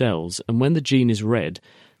into cells, and when the gene is read,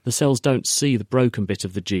 the cells don't see the broken bit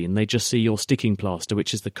of the gene, they just see your sticking plaster,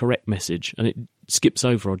 which is the correct message, and it skips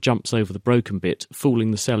over or jumps over the broken bit, fooling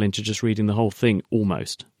the cell into just reading the whole thing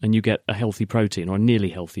almost, and you get a healthy protein, or a nearly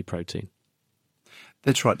healthy protein.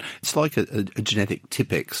 That's right. It's like a genetic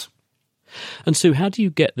Tipex. And Sue, how do you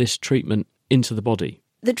get this treatment into the body?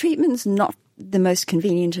 The treatment's not the most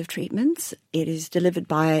convenient of treatments. It is delivered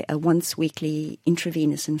by a once-weekly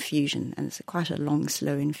intravenous infusion, and it's quite a long,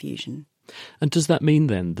 slow infusion. And does that mean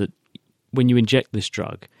then that when you inject this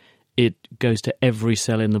drug, it goes to every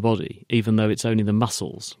cell in the body, even though it's only the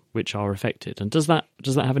muscles which are affected? And does that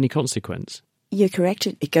have any consequence? You're correct.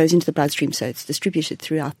 It goes into the bloodstream, so it's distributed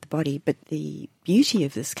throughout the body. But the beauty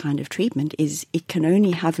of this kind of treatment is it can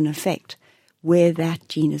only have an effect where that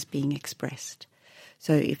gene is being expressed.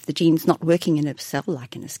 So if the gene's not working in a cell,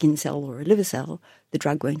 like in a skin cell or a liver cell, the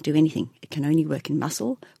drug won't do anything. It can only work in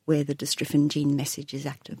muscle where the dystrophin gene message is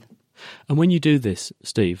active. And when you do this,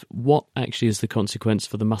 Steve, what actually is the consequence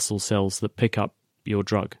for the muscle cells that pick up your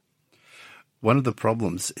drug? One of the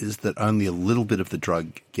problems is that only a little bit of the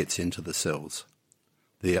drug gets into the cells.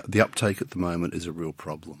 The uptake at the moment is a real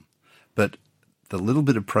problem. But the little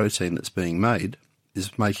bit of protein that's being made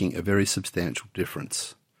is making a very substantial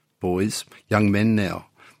difference. Boys, young men now,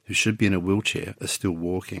 who should be in a wheelchair are still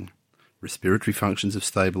walking. Respiratory functions have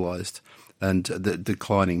stabilised and they're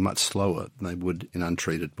declining much slower than they would in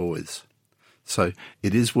untreated boys. So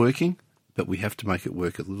it is working, but we have to make it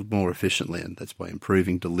work a little more efficiently, and that's by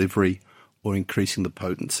improving delivery or increasing the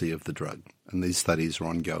potency of the drug. And these studies are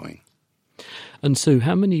ongoing. And Sue,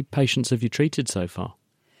 how many patients have you treated so far?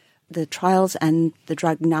 The trials and the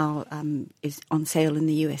drug now is on sale in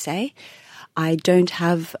the USA. I don't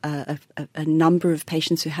have a number of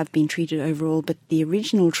patients who have been treated overall, but the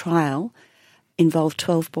original trial involved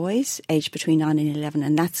 12 boys aged between 9 and 11,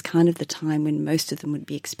 and that's kind of the time when most of them would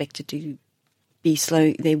be expected to be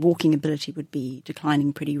slow. Their walking ability would be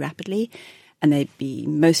declining pretty rapidly, and they'd be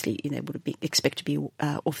they would be expected to be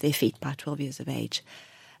off their feet by 12 years of age.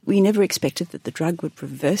 We never expected that the drug would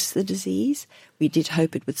reverse the disease. We did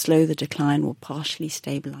hope it would slow the decline or partially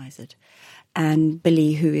stabilize it. And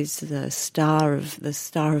Billy, who is the star of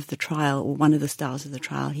the trial, or one of the stars of the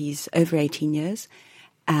trial, he's over 18 years.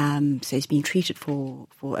 So he's been treated for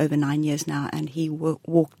over 9 years now, and he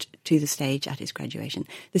walked to the stage at his graduation.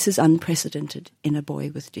 This is unprecedented in a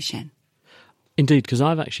boy with Duchenne. Indeed, because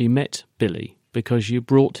I've actually met Billy because you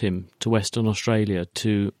brought him to Western Australia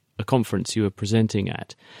to a conference you were presenting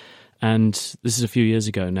at. And this is a few years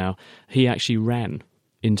ago now. He actually ran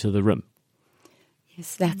into the room.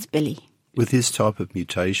 Yes, that's Billy. With his type of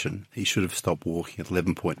mutation, he should have stopped walking at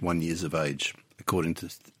 11.1 years of age, according to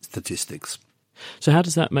statistics. So how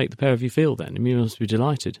does that make the pair of you feel then? I mean, you must be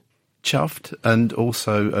delighted. Chuffed and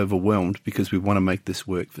also overwhelmed, because we want to make this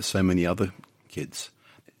work for so many other kids.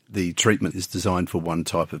 The treatment is designed for one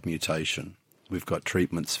type of mutation. We've got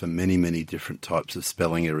treatments for many, many different types of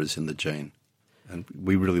spelling errors in the gene, and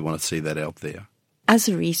we really want to see that out there. As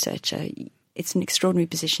a researcher, it's an extraordinary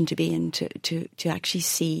position to be in, to actually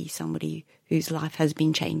see somebody whose life has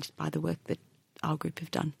been changed by the work that our group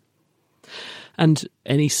have done. And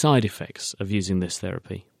any side effects of using this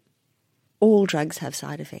therapy? All drugs have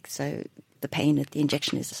side effects, so the pain at the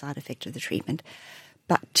injection is a side effect of the treatment.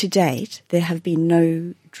 But to date, there have been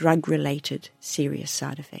no drug-related serious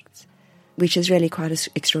side effects, which is really quite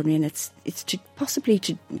extraordinary, and it's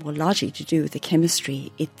largely to do with the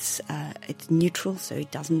chemistry. It's neutral, so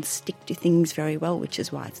it doesn't stick to things very well, which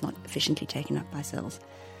is why it's not efficiently taken up by cells.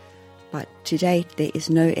 But to date, there is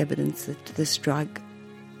no evidence that this drug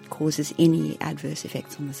causes any adverse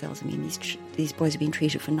effects on the cells. I mean, these boys have been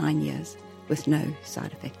treated for 9 years with no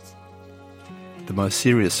side effects. The most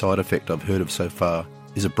serious side effect I've heard of so far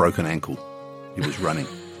is a broken ankle. He was running.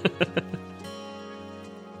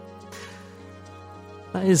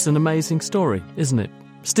 That is an amazing story, isn't it?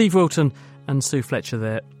 Steve Wilton and Sue Fletcher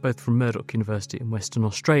there, both from Murdoch University in Western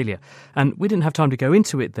Australia. And we didn't have time to go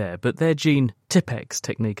into it there, but their gene Tipex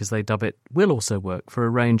technique, as they dub it, will also work for a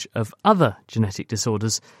range of other genetic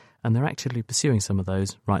disorders, and they're actively pursuing some of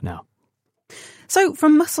those right now. So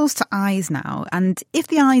from muscles to eyes now, and if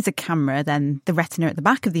the eye is a camera, then the retina at the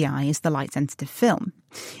back of the eye is the light-sensitive film.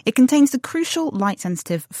 It contains the crucial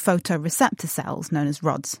light-sensitive photoreceptor cells, known as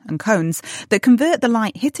rods and cones, that convert the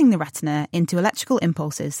light hitting the retina into electrical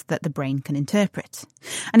impulses that the brain can interpret.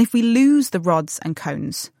 And if we lose the rods and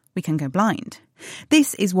cones, we can go blind.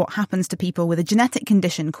 This is what happens to people with a genetic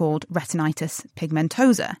condition called retinitis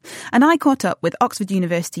pigmentosa. And I caught up with Oxford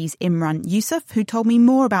University's Imran Yusuf, who told me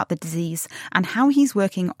more about the disease and how he's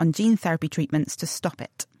working on gene therapy treatments to stop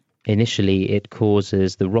it. Initially, it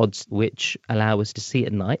causes the rods which allow us to see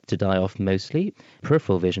at night to die off mostly.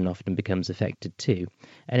 Peripheral vision often becomes affected too.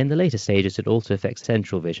 And in the later stages, it also affects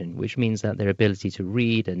central vision, which means that their ability to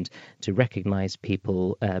read and to recognise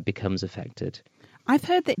people becomes affected. I've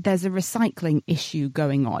heard that there's a recycling issue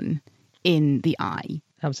going on in the eye.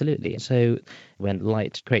 Absolutely. So when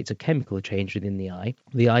light creates a chemical change within the eye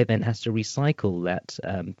then has to recycle that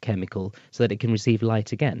chemical so that it can receive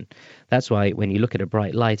light again. That's why when you look at a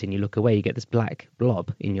bright light and you look away, you get this black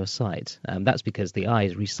blob in your sight. That's because the eye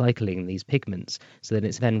is recycling these pigments so that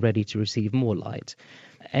it's then ready to receive more light.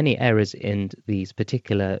 Any errors in these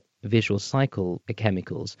particular visual cycle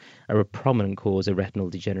chemicals are a prominent cause of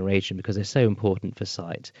retinal degeneration because they're so important for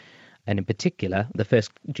sight. And in particular, the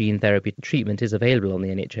first gene therapy treatment is available on the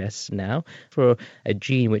NHS now for a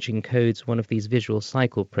gene which encodes one of these visual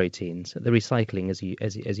cycle proteins, the recycling,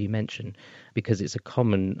 as you mentioned, because it's a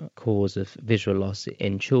common cause of visual loss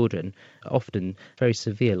in children, often very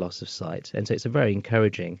severe loss of sight. And so it's very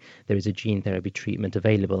encouraging. There is a gene therapy treatment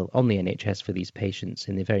available on the NHS for these patients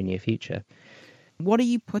in the very near future. What are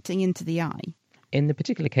you putting into the eye? In the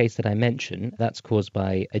particular case that I mentioned, that's caused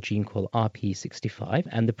by a gene called RPE65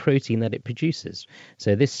 and the protein that it produces.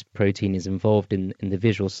 So this protein is involved in the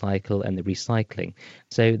visual cycle and the recycling.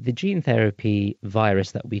 So the gene therapy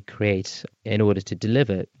virus that we create in order to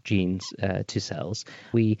deliver genes to cells,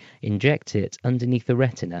 we inject it underneath the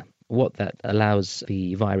retina. What that allows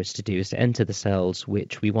the virus to do is to enter the cells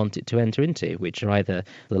which we want it to enter into, which are either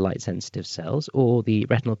the light-sensitive cells or the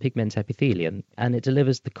retinal pigment epithelium, and it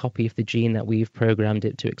delivers the copy of the gene that we've programmed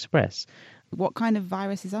it to express. What kind of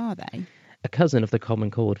viruses are they? A cousin of the common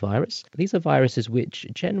cold virus. These are viruses which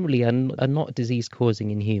generally are not disease-causing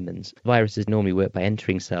in humans. Viruses normally work by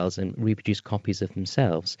entering cells and reproduce copies of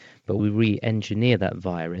themselves, but we re-engineer that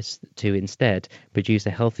virus to instead produce a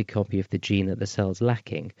healthy copy of the gene that the cell's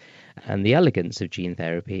lacking. And the elegance of gene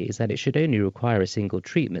therapy is that it should only require a single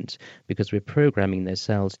treatment because we're programming those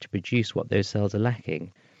cells to produce what those cells are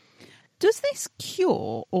lacking. Does this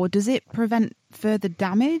cure or does it prevent further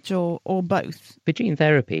damage or both? For gene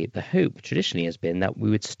therapy, the hope traditionally has been that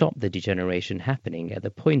we would stop the degeneration happening at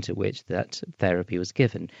the point at which that therapy was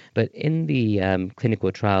given. But in the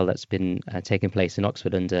clinical trial that's been taking place in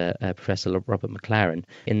Oxford under Professor Robert McLaren,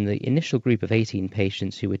 in the initial group of 18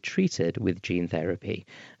 patients who were treated with gene therapy,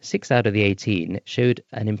 6 out of the 18 showed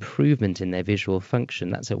an improvement in their visual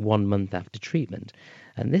function. That's at 1 month after treatment.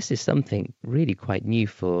 And this is something really quite new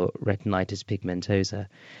for retinitis pigmentosa.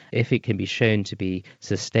 If it can be shown to be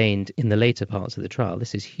sustained in the later parts of the trial,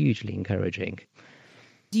 this is hugely encouraging.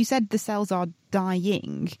 You said the cells are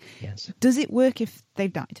dying. Yes. Does it work if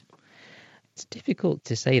they've died? It's difficult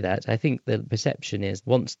to say that. I think the perception is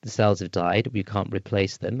once the cells have died, we can't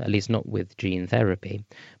replace them, at least not with gene therapy.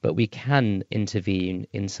 But we can intervene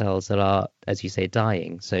in cells that are, as you say,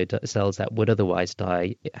 dying. So cells that would otherwise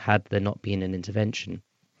die had there not been an intervention.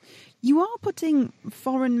 You are putting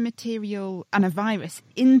foreign material and a virus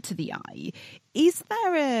into the eye. Is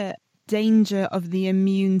there a danger of the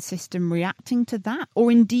immune system reacting to that,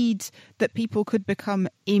 or indeed that people could become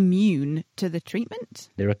immune to the treatment?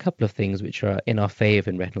 There are a couple of things which are in our favour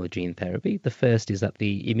in retinal gene therapy. The first is that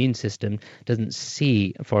the immune system doesn't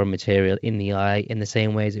see foreign material in the eye in the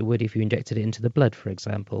same way as it would if you injected it into the blood, for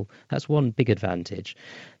example. That's one big advantage.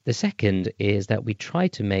 The second is that we try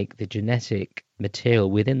to make the genetic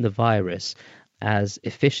material within the virus as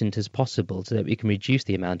efficient as possible so that we can reduce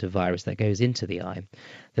the amount of virus that goes into the eye.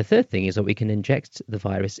 The third thing is that we can inject the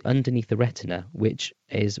virus underneath the retina, which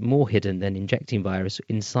is more hidden than injecting virus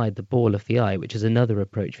inside the ball of the eye, which is another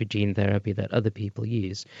approach for gene therapy that other people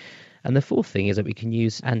use. And the fourth thing is that we can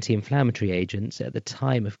use anti-inflammatory agents at the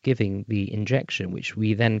time of giving the injection, which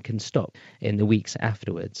we then can stop in the weeks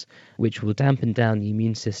afterwards, which will dampen down the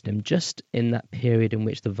immune system just in that period in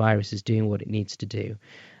which the virus is doing what it needs to do.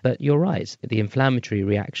 But you're right, the inflammatory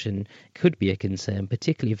reaction could be a concern,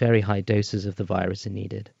 particularly very high doses of the virus are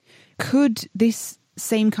needed. Could this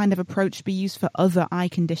same kind of approach be used for other eye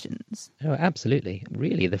conditions? Oh, absolutely.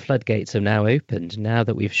 Really, the floodgates have now opened. Now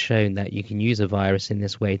that we've shown that you can use a virus in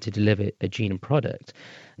this way to deliver a gene product,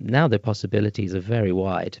 now the possibilities are very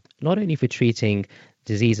wide, not only for treating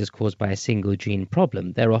diseases caused by a single gene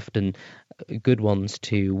problem. They're often good ones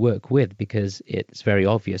to work with because it's very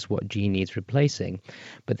obvious what gene needs replacing.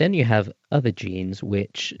 But then you have other genes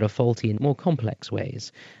which are faulty in more complex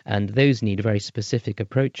ways, and those need very specific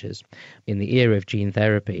approaches. In the era of gene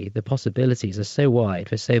therapy, the possibilities are so wide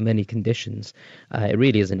for so many conditions. It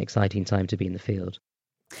really is an exciting time to be in the field.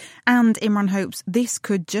 And Imran hopes this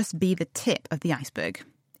could just be the tip of the iceberg.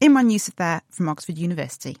 Imran Yusuf there from Oxford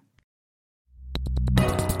University.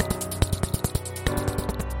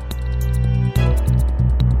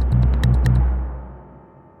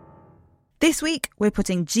 This week, we're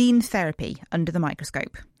putting gene therapy under the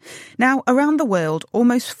microscope. Now, around the world,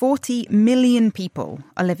 almost 40 million people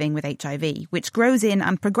are living with HIV, which grows in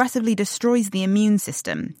and progressively destroys the immune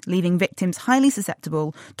system, leaving victims highly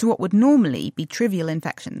susceptible to what would normally be trivial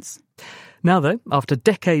infections. Now, though, after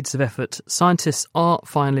decades of effort, scientists are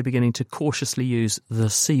finally beginning to cautiously use the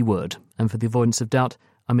C word. And for the avoidance of doubt,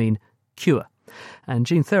 I mean cure. And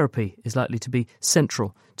gene therapy is likely to be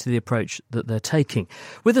central to the approach that they're taking.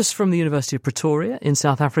 With us from the University of Pretoria in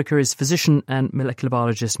South Africa is physician and molecular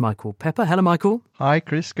biologist Michael Pepper. Hello, Michael. Hi,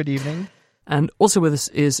 Chris. Good evening. And also with us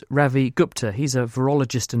is Ravi Gupta. He's a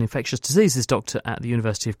virologist and infectious diseases doctor at the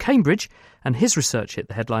University of Cambridge, and his research hit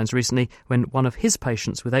the headlines recently when one of his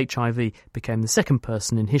patients with HIV became the second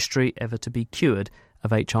person in history ever to be cured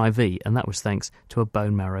of HIV, and that was thanks to a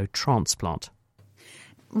bone marrow transplant.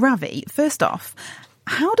 Ravi, first off,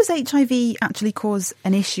 how does HIV actually cause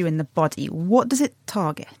an issue in the body? What does it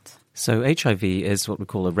target? So HIV is what we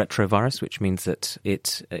call a retrovirus, which means that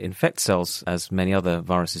it infects cells as many other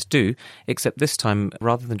viruses do, except this time,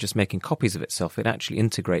 rather than just making copies of itself, it actually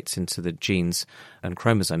integrates into the genes and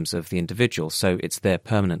chromosomes of the individual, so it's there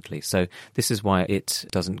permanently. So this is why it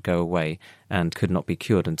doesn't go away and could not be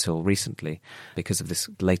cured until recently because of this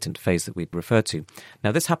latent phase that we refer to.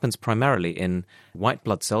 Now, this happens primarily in white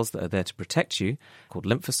blood cells that are there to protect you, called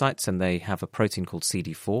lymphocytes, and they have a protein called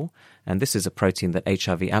CD4, and this is a protein that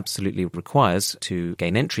HIV absolutely requires to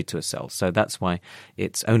gain entry to a cell. So that's why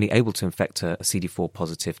it's only able to infect a CD4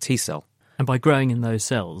 positive T cell. And by growing in those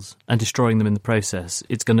cells and destroying them in the process,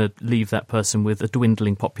 it's going to leave that person with a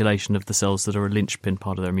dwindling population of the cells that are a linchpin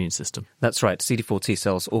part of their immune system. That's right. CD4 T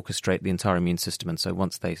cells orchestrate the entire immune system, and so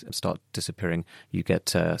once they start disappearing, you get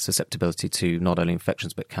susceptibility to not only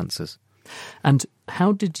infections but cancers. And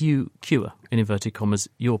how did you cure, in inverted commas,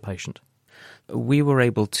 your patient? We were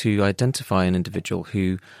able to identify an individual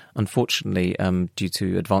who, unfortunately, due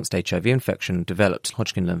to advanced HIV infection, developed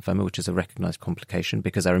Hodgkin lymphoma, which is a recognised complication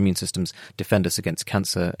because our immune systems defend us against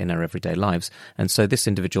cancer in our everyday lives. And so this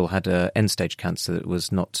individual had an end-stage cancer that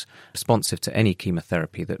was not responsive to any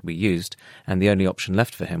chemotherapy that we used, and the only option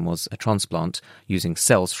left for him was a transplant using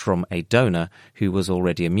cells from a donor who was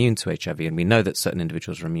already immune to HIV, and we know that certain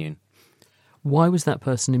individuals are immune. Why was that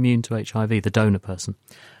person immune to HIV, the donor person?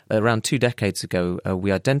 Around 2 decades ago,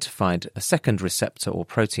 we identified a second receptor or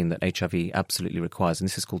protein that HIV absolutely requires, and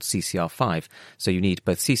this is called CCR5. So you need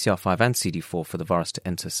both CCR5 and CD4 for the virus to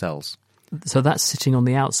enter cells. So that's sitting on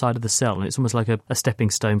the outside of the cell, and it's almost like a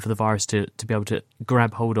stepping stone for the virus to be able to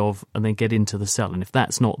grab hold of and then get into the cell. And if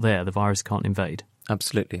that's not there, the virus can't invade.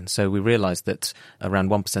 Absolutely. And so we realised that around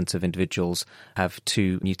 1% of individuals have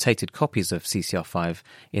 2 mutated copies of CCR5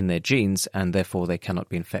 in their genes, and therefore they cannot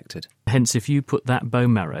be infected. Hence, if you put that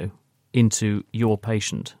bone marrow into your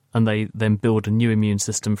patient and they then build a new immune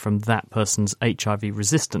system from that person's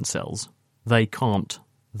HIV-resistant cells, they can't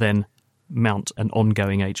then mount an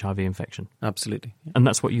ongoing HIV infection. Absolutely. Yeah. And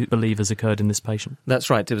that's what you believe has occurred in this patient? That's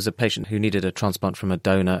right. It was a patient who needed a transplant from a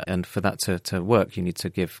donor, and for that to work, you need to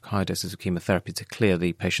give high doses of chemotherapy to clear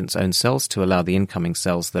the patient's own cells, to allow the incoming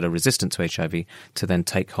cells that are resistant to HIV to then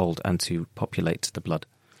take hold and to populate the blood.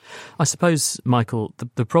 I suppose, Michael,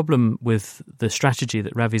 the problem with the strategy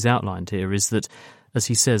that Ravi's outlined here is that, as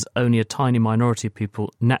he says, only a tiny minority of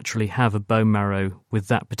people naturally have a bone marrow with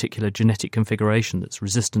that particular genetic configuration that's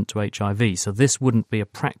resistant to HIV. So this wouldn't be a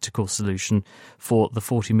practical solution for the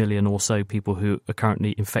 40 million or so people who are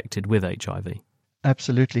currently infected with HIV.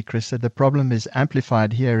 Absolutely, Chris. The problem is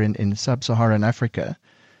amplified here in sub-Saharan Africa.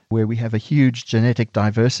 where we have a huge genetic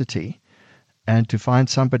diversity. And to find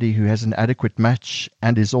somebody who has an adequate match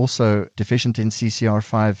and is also deficient in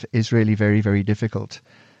CCR5 is really very, very difficult.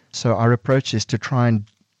 So our approach is to try and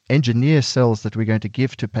engineer cells that we're going to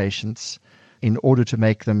give to patients in order to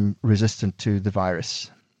make them resistant to the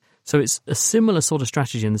virus. So it's a similar sort of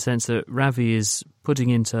strategy in the sense that Ravi is putting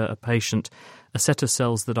into a patient a set of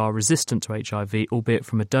cells that are resistant to HIV, albeit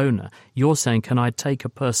from a donor. You're saying, can I take a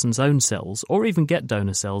person's own cells, or even get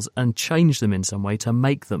donor cells, and change them in some way to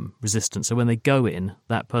make them resistant? So when they go in,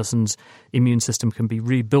 that person's immune system can be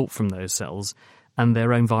rebuilt from those cells, and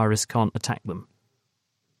their own virus can't attack them.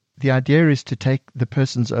 The idea is to take the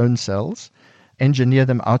person's own cells, engineer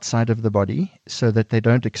them outside of the body so that they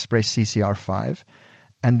don't express CCR5,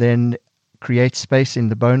 and then create space in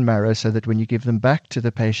the bone marrow so that when you give them back to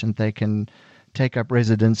the patient, they can take up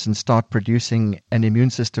residence and start producing an immune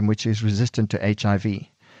system which is resistant to HIV.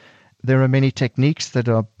 There are many techniques that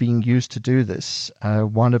are being used to do this.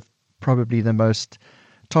 One of probably the most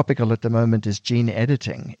topical at the moment is gene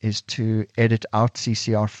editing, is to edit out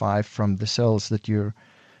CCR5 from the cells that you're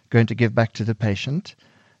going to give back to the patient.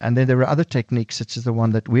 And then there are other techniques, such as the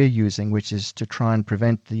one that we're using, which is to try and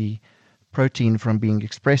prevent the protein from being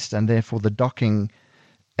expressed, and therefore the docking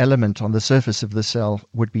element on the surface of the cell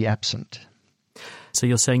would be absent. So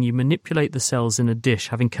you're saying you manipulate the cells in a dish,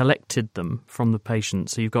 having collected them from the patient.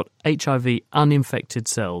 So you've got HIV uninfected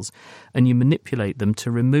cells, and you manipulate them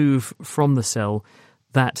to remove from the cell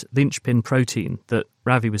that linchpin protein that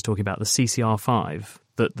Ravi was talking about, the CCR5,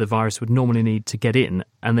 that the virus would normally need to get in,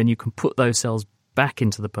 and then you can put those cells back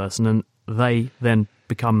into the person, and they then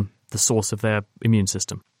become the source of their immune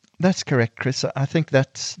system. That's correct, Chris. I think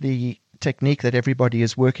that's the technique that everybody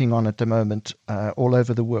is working on at the moment all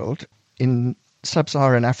over the world. In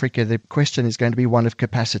sub-Saharan Africa, the question is going to be one of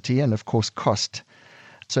capacity and, of course, cost.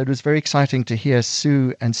 So it was very exciting to hear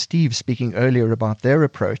Sue and Steve speaking earlier about their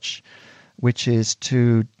approach, which is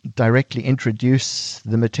to directly introduce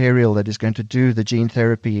the material that is going to do the gene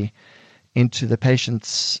therapy into the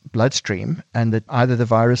patient's bloodstream, and that either the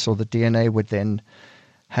virus or the DNA would then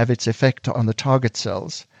have its effect on the target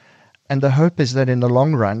cells. And the hope is that in the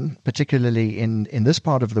long run, particularly in this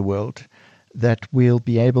part of the world, that we'll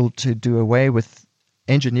be able to do away with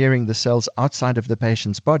engineering the cells outside of the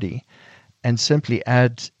patient's body and simply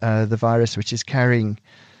add the virus which is carrying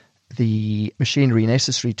the machinery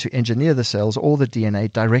necessary to engineer the cells or the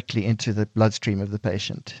DNA directly into the bloodstream of the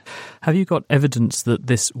patient. Have you got evidence that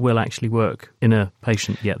this will actually work in a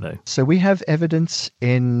patient yet, though? So we have evidence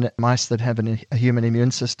in mice that have a human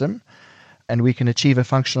immune system, and we can achieve a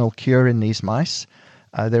functional cure in these mice.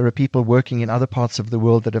 There are people working in other parts of the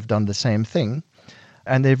world that have done the same thing.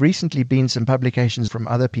 And there have recently been some publications from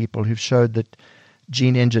other people who've showed that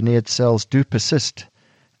gene-engineered cells do persist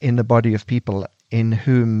in the body of people in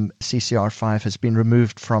whom CCR5 has been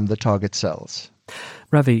removed from the target cells.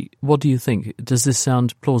 Ravi, what do you think? Does this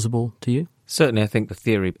sound plausible to you? Certainly, I think the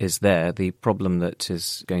theory is there. The problem that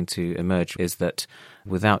is going to emerge is that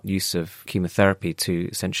without use of chemotherapy to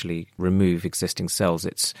essentially remove existing cells,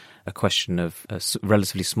 it's a question of a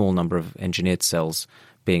relatively small number of engineered cells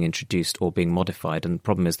being introduced or being modified. And the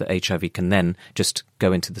problem is that HIV can then just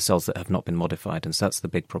go into the cells that have not been modified. And so that's the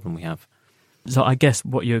big problem we have. So I guess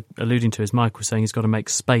what you're alluding to is Michael saying he's got to make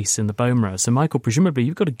space in the bone marrow. So Michael, presumably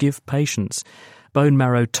you've got to give patients bone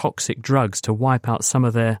marrow toxic drugs to wipe out some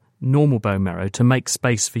of their normal bone marrow to make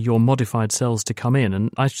space for your modified cells to come in.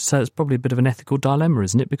 And I should say it's probably a bit of an ethical dilemma,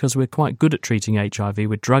 isn't it? Because we're quite good at treating HIV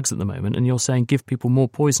with drugs at the moment, and you're saying give people more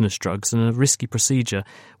poisonous drugs and a risky procedure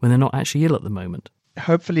when they're not actually ill at the moment.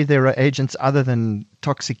 Hopefully there are agents other than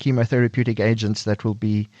toxic chemotherapeutic agents that will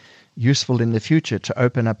be useful in the future to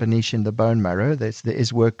open up a niche in the bone marrow. There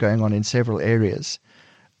is work going on in several areas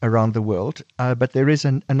around the world, but there is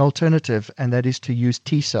an alternative, and that is to use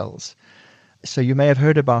T cells. So you may have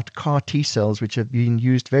heard about CAR T cells, which have been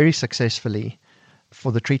used very successfully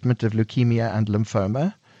for the treatment of leukemia and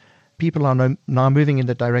lymphoma. People are now moving in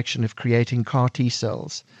the direction of creating CAR T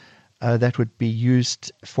cells that would be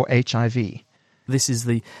used for HIV. This is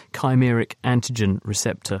the chimeric antigen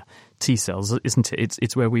receptor T cells, isn't it?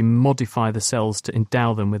 It's where we modify the cells to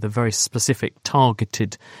endow them with a very specific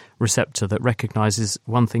targeted receptor that recognises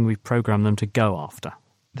one thing we've programmed them to go after.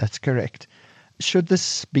 That's correct. Should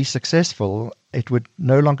this be successful, it would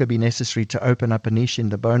no longer be necessary to open up a niche in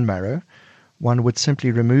the bone marrow. One would simply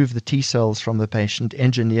remove the T cells from the patient,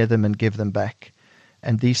 engineer them and give them back.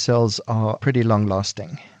 And these cells are pretty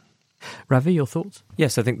long-lasting. Ravi, your thoughts?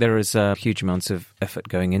 Yes, I think there is a huge amount of effort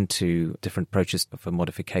going into different approaches for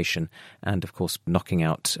modification and, of course, knocking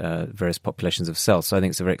out various populations of cells. So I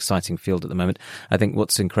think it's a very exciting field at the moment. I think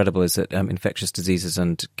what's incredible is that infectious diseases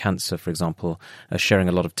and cancer, for example, are sharing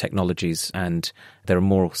a lot of technologies, and there are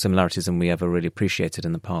more similarities than we ever really appreciated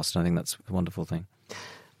in the past. And I think that's a wonderful thing.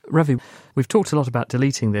 Ravi, we've talked a lot about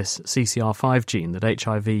deleting this CCR5 gene that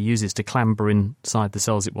HIV uses to clamber inside the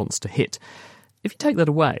cells it wants to hit. If you take that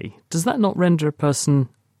away, does that not render a person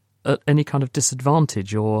at any kind of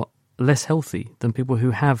disadvantage or less healthy than people who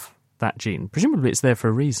have that gene? Presumably it's there for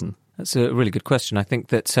a reason. That's a really good question. I think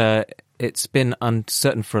that it's been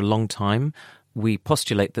uncertain for a long time. We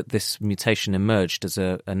postulate that this mutation emerged as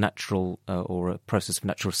a natural or a process of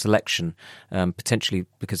natural selection, potentially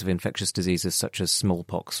because of infectious diseases such as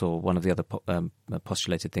smallpox, or one of the other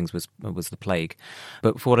postulated things was the plague.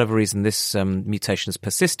 But for whatever reason, this mutation has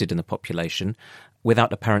persisted in the population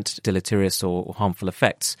without apparent deleterious or harmful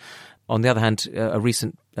effects. On the other hand, a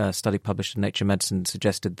recent study published in Nature Medicine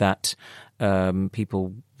suggested that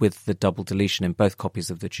people with the double deletion in both copies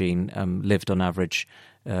of the gene lived on average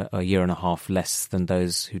a year and a half less than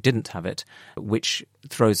those who didn't have it, which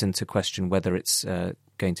throws into question whether it's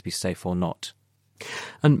going to be safe or not.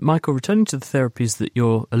 And Michael, returning to the therapies that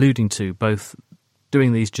you're alluding to, both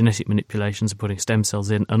doing these genetic manipulations and putting stem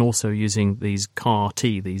cells in, and also using these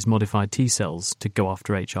CAR-T, these modified T cells to go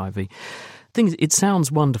after HIV, it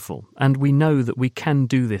sounds wonderful, and we know that we can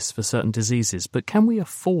do this for certain diseases, but can we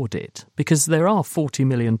afford it? Because there are 40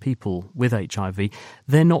 million people with HIV.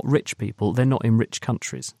 They're not rich people. They're not in rich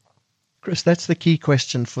countries. Chris, that's the key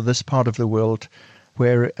question for this part of the world,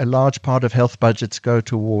 where a large part of health budgets go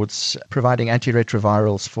towards providing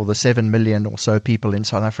antiretrovirals for the 7 million or so people in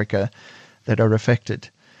South Africa that are affected.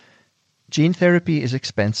 Gene therapy is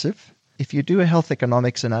expensive. If you do a health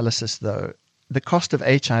economics analysis, though, the cost of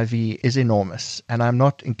HIV is enormous, and I'm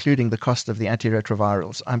not including the cost of the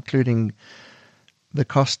antiretrovirals. I'm including the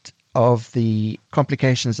cost of the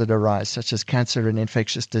complications that arise, such as cancer and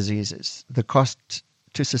infectious diseases, the cost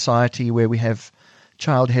to society where we have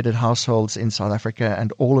child-headed households in South Africa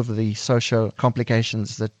and all of the social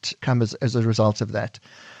complications that come as a result of that.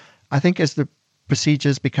 I think as the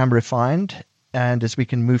procedures become refined and as we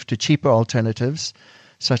can move to cheaper alternatives,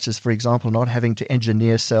 such as, for example, not having to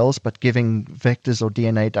engineer cells but giving vectors or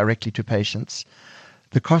DNA directly to patients,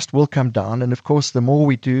 the cost will come down. And of course, the more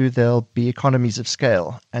we do, there'll be economies of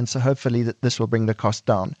scale. And so hopefully this will bring the cost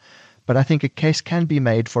down. But I think a case can be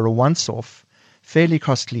made for a once-off, fairly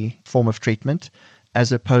costly form of treatment,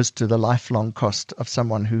 as opposed to the lifelong cost of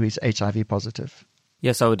someone who is HIV positive.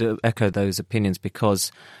 Yes, I would echo those opinions,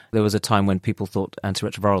 because there was a time when people thought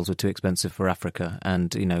antiretrovirals were too expensive for Africa,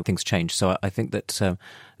 and, things changed. So I think that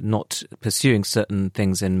not pursuing certain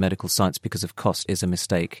things in medical science because of cost is a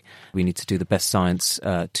mistake. We need to do the best science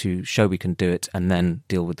to show we can do it and then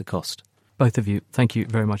deal with the cost. Both of you, thank you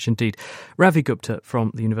very much indeed. Ravi Gupta from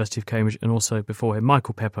the University of Cambridge, and also before him,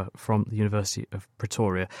 Michael Pepper from the University of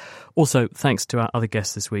Pretoria. Also, thanks to our other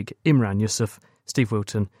guests this week, Imran Yusuf, Steve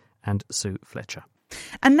Wilton and Sue Fletcher.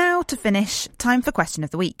 And now to finish, time for Question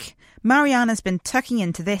of the Week. Mariana's been tucking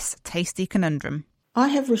into this tasty conundrum. I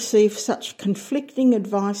have received such conflicting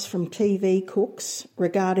advice from TV cooks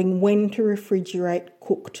regarding when to refrigerate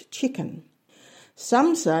cooked chicken.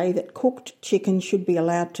 Some say that cooked chicken should be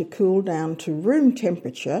allowed to cool down to room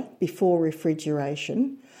temperature before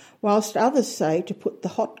refrigeration, whilst others say to put the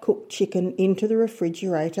hot cooked chicken into the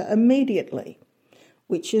refrigerator immediately.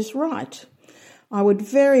 Which is right? I would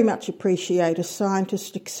very much appreciate a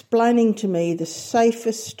scientist explaining to me the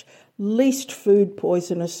safest, least food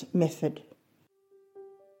poisonous method.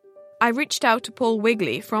 I reached out to Paul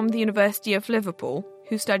Wigley from the University of Liverpool,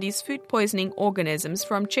 who studies food poisoning organisms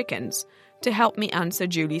from chickens, to help me answer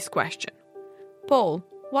Julie's question. Paul,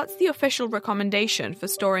 what's the official recommendation for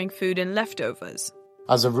storing food in leftovers?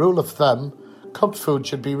 As a rule of thumb, cooked food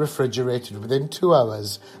should be refrigerated within 2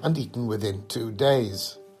 hours and eaten within 2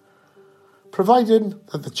 days. Provided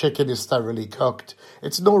that the chicken is thoroughly cooked,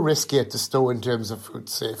 it's no riskier to store in terms of food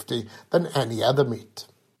safety than any other meat.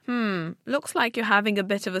 Looks like you're having a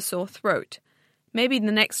bit of a sore throat. Maybe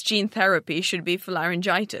the next gene therapy should be for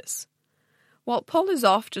laryngitis. While Paul is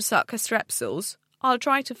off to suck her strepsils, I'll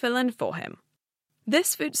try to fill in for him.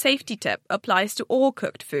 This food safety tip applies to all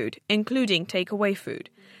cooked food, including takeaway food.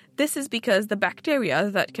 This is because the bacteria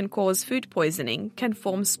that can cause food poisoning can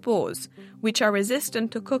form spores, which are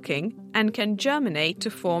resistant to cooking and can germinate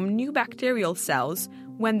to form new bacterial cells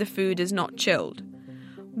when the food is not chilled.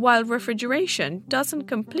 While refrigeration doesn't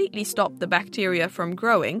completely stop the bacteria from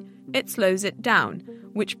growing, it slows it down,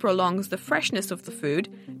 which prolongs the freshness of the food,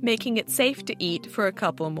 making it safe to eat for a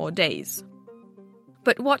couple more days.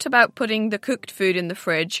 But what about putting the cooked food in the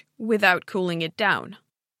fridge without cooling it down?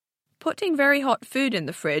 Putting very hot food in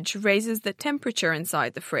the fridge raises the temperature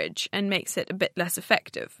inside the fridge and makes it a bit less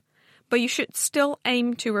effective. But you should still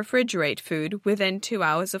aim to refrigerate food within 2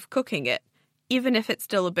 hours of cooking it, even if it's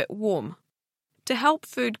still a bit warm. To help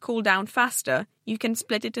food cool down faster, you can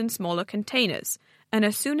split it in smaller containers, and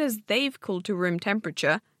as soon as they've cooled to room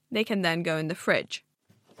temperature, they can then go in the fridge.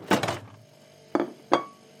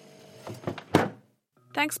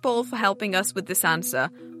 Thanks, Paul, for helping us with this answer.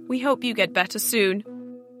 We hope you get better soon.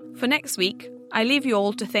 For next week, I leave you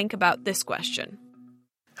all to think about this question.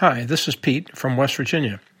 Hi, this is Pete from West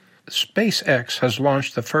Virginia. SpaceX has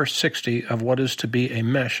launched the first 60 of what is to be a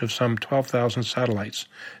mesh of some 12,000 satellites.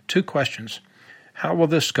 2 questions. How will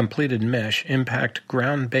this completed mesh impact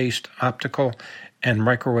ground-based optical and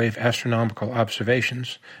microwave astronomical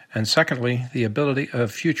observations? And secondly, the ability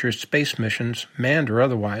of future space missions, manned or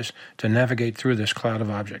otherwise, to navigate through this cloud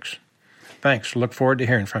of objects. Thanks. Look forward to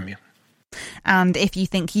hearing from you. And if you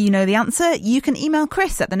think you know the answer, you can email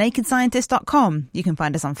Chris at thenakedscientist.com. You can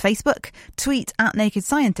find us on Facebook, tweet at Naked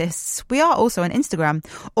Scientists. We are also on Instagram,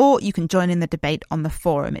 or you can join in the debate on the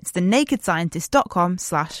forum. It's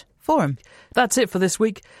thenakedscientist.com/forum. That's it for this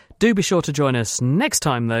week. Do be sure to join us next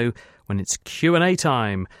time, though, when it's Q&A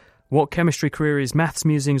time. What chemistry queries, maths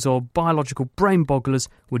musings or biological brain bogglers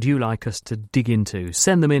would you like us to dig into?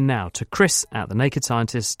 Send them in now to Chris at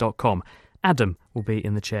thenakedscientist.com. Adam will be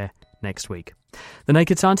in the chair next week. The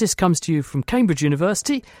Naked Scientist comes to you from Cambridge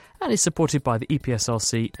University and is supported by the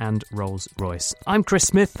EPSRC and Rolls-Royce. I'm Chris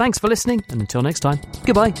Smith. Thanks for listening, and until next time,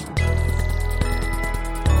 goodbye.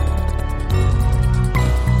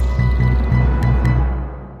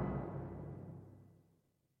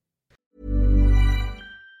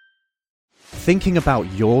 Thinking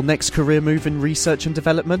about your next career move in research and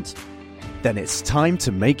development? Then it's time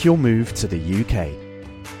to make your move to the UK.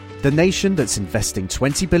 The nation that's investing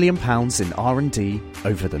 £20 billion in R&D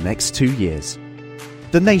over the next 2 years.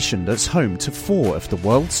 The nation that's home to 4 of the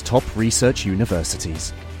world's top research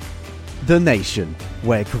universities. The nation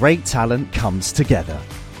where great talent comes together.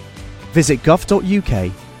 Visit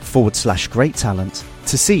gov.uk/great talent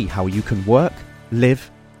to see how you can work,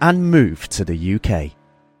 live and move to the UK.